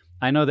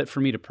 I know that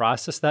for me to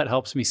process that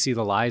helps me see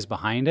the lies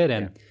behind it.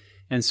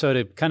 And so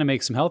to kind of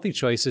make some healthy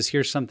choices,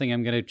 here's something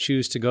I'm going to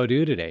choose to go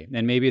do today.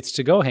 And maybe it's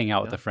to go hang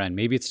out with a friend.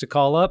 Maybe it's to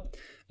call up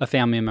a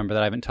family member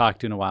that I haven't talked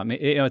to in a while.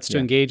 It's to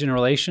engage in a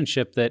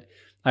relationship that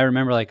I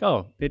remember, like,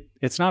 oh,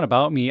 it's not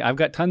about me. I've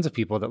got tons of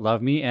people that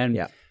love me, and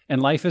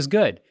life is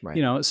good.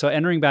 Right. So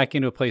entering back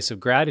into a place of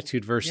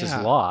gratitude versus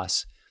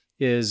loss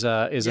is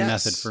a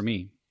method for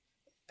me.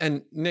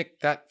 And Nick,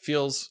 that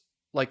feels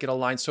like it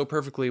aligns so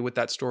perfectly with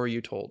that story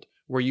you told,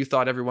 where you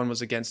thought everyone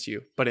was against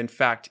you, but in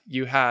fact,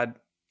 you had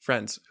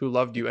friends who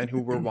loved you and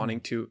who were wanting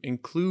to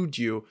include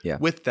you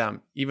with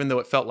them, even though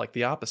it felt like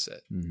the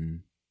opposite. Mm-hmm.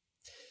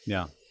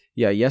 Yeah.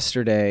 Yeah,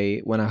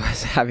 yesterday when I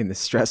was having this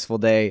stressful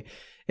day,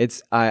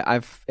 it's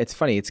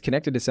funny. It's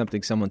connected to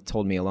something someone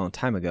told me a long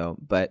time ago.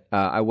 But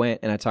I went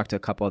and I talked to a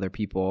couple other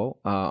people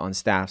on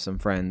staff, some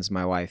friends,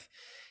 my wife,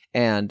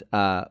 and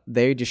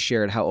they just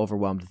shared how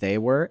overwhelmed they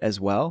were as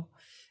well.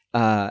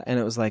 And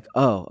it was like,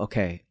 oh,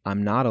 okay,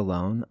 I'm not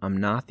alone. I'm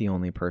not the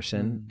only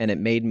person. And it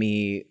made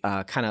me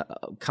kind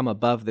of come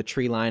above the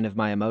tree line of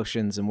my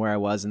emotions and where I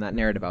was in that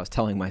narrative I was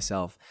telling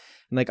myself.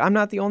 And like, I'm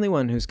not the only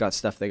one who's got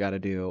stuff they got to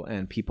do,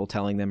 and people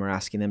telling them or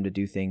asking them to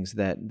do things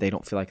that they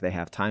don't feel like they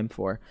have time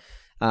for.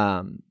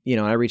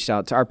 I reached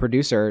out to our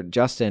producer,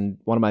 Justin,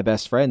 one of my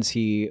best friends.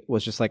 He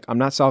was just like, I'm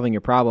not solving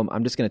your problem.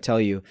 I'm just going to tell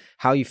you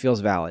how you feel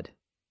is valid.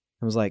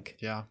 I was like,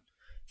 yeah,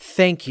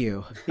 thank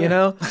you.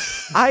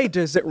 I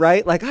deserve,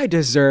 right? Like I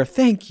deserve,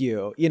 thank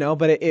you,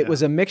 but it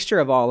was a mixture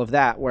of all of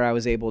that where I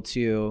was able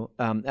to,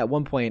 at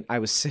one point I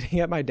was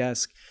sitting at my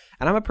desk.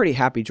 And I'm a pretty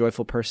happy,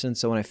 joyful person.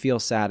 So when I feel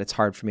sad, it's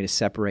hard for me to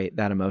separate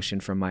that emotion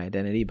from my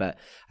identity. But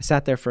I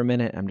sat there for a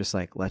minute. I'm just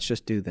like, let's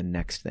just do the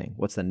next thing.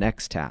 What's the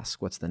next task?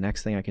 What's the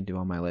next thing I can do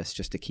on my list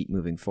just to keep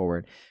moving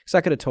forward? Because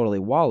I could have totally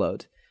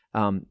wallowed.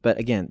 But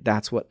again,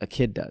 that's what a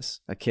kid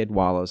does. A kid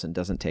wallows and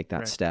doesn't take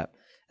that step.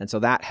 And so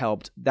that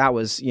helped. That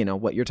was,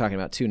 what you're talking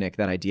about too, Nick,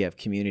 that idea of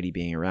community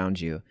being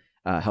around you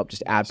helped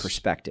just add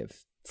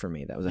perspective for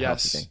me. That was a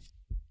healthy thing.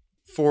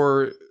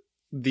 For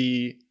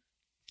the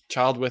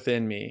child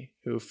within me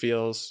who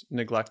feels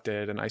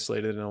neglected and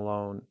isolated and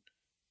alone,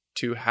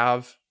 to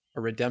have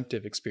a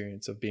redemptive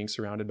experience of being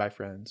surrounded by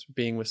friends,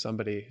 being with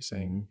somebody who's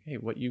saying, hey,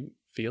 what you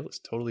feel is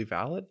totally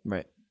valid.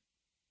 Right.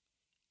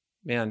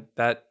 Man,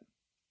 that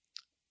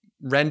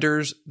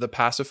renders the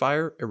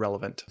pacifier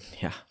irrelevant.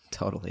 Yeah,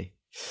 totally.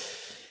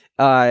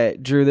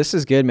 Drew, this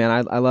is good,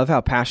 man. I love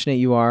how passionate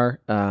you are.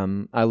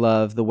 I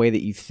love the way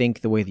that you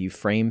think, the way that you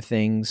frame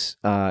things.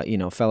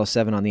 Fellow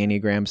 7 on the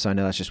Enneagram, so I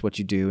know that's just what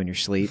you do in your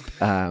sleep.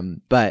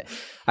 But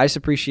I just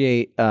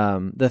appreciate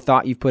the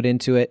thought you've put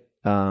into it.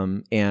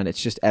 And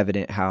it's just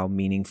evident how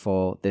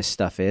meaningful this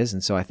stuff is.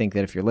 And so I think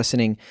that if you're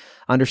listening,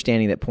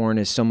 understanding that porn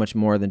is so much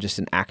more than just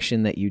an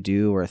action that you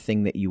do or a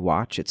thing that you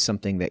watch, it's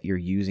something that you're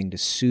using to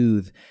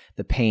soothe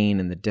the pain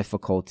and the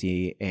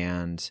difficulty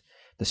and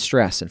the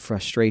stress and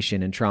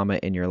frustration and trauma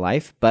in your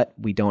life. But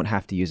we don't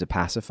have to use a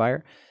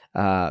pacifier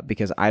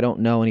because I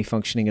don't know any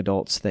functioning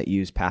adults that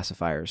use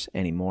pacifiers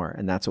anymore.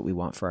 And that's what we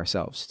want for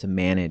ourselves, to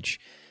manage,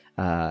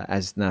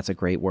 and that's a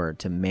great word,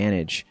 to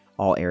manage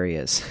all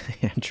areas.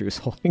 Andrew's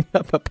holding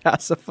up a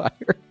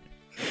pacifier.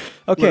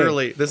 Okay.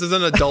 Literally, this is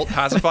an adult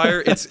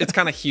pacifier. It's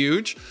kind of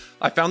huge.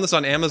 I found this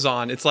on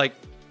Amazon.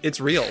 It's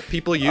real.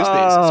 People use these.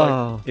 It's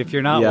like, if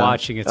you're not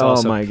watching, it's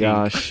also my pink.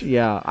 Gosh.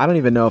 Yeah. I don't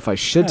even know if I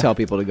should tell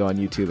people to go on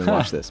YouTube and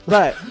watch this.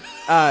 But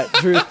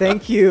Drew,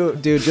 thank you,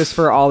 dude, just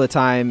for all the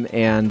time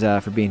and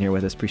for being here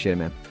with us. Appreciate it,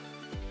 man.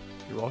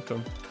 You're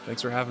welcome.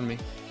 Thanks for having me.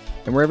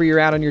 And wherever you're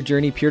at on your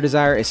journey, Pure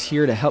Desire is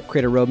here to help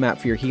create a roadmap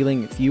for your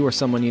healing. If you or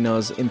someone you know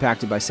is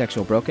impacted by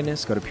sexual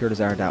brokenness, go to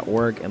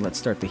puredesire.org and let's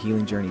start the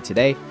healing journey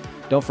today.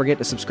 Don't forget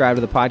to subscribe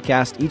to the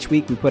podcast. Each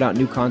week we put out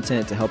new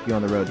content to help you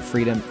on the road to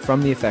freedom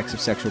from the effects of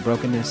sexual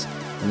brokenness.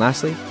 And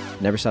lastly,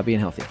 never stop being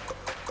healthy.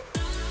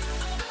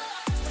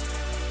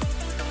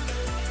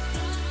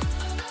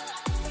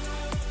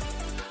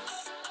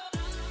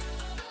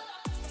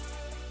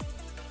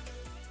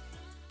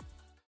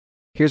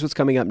 Here's what's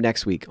coming up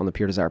next week on the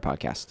Pure Desire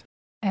podcast.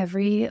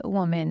 Every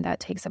woman that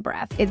takes a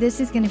breath. This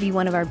is going to be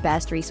one of our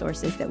best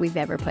resources that we've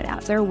ever put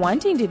out. They're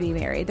wanting to be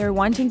married. They're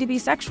wanting to be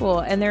sexual.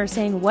 And they're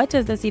saying, what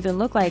does this even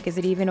look like? Is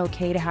it even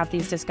okay to have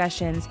these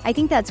discussions? I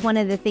think that's one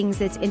of the things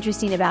that's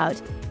interesting about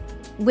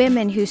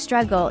women who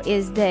struggle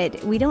is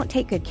that we don't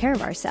take good care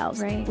of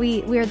ourselves. Right.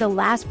 We're the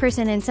last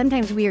person, and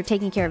sometimes we are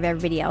taking care of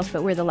everybody else,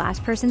 but we're the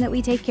last person that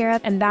we take care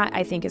of. And that,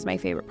 I think, is my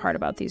favorite part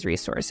about these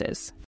resources.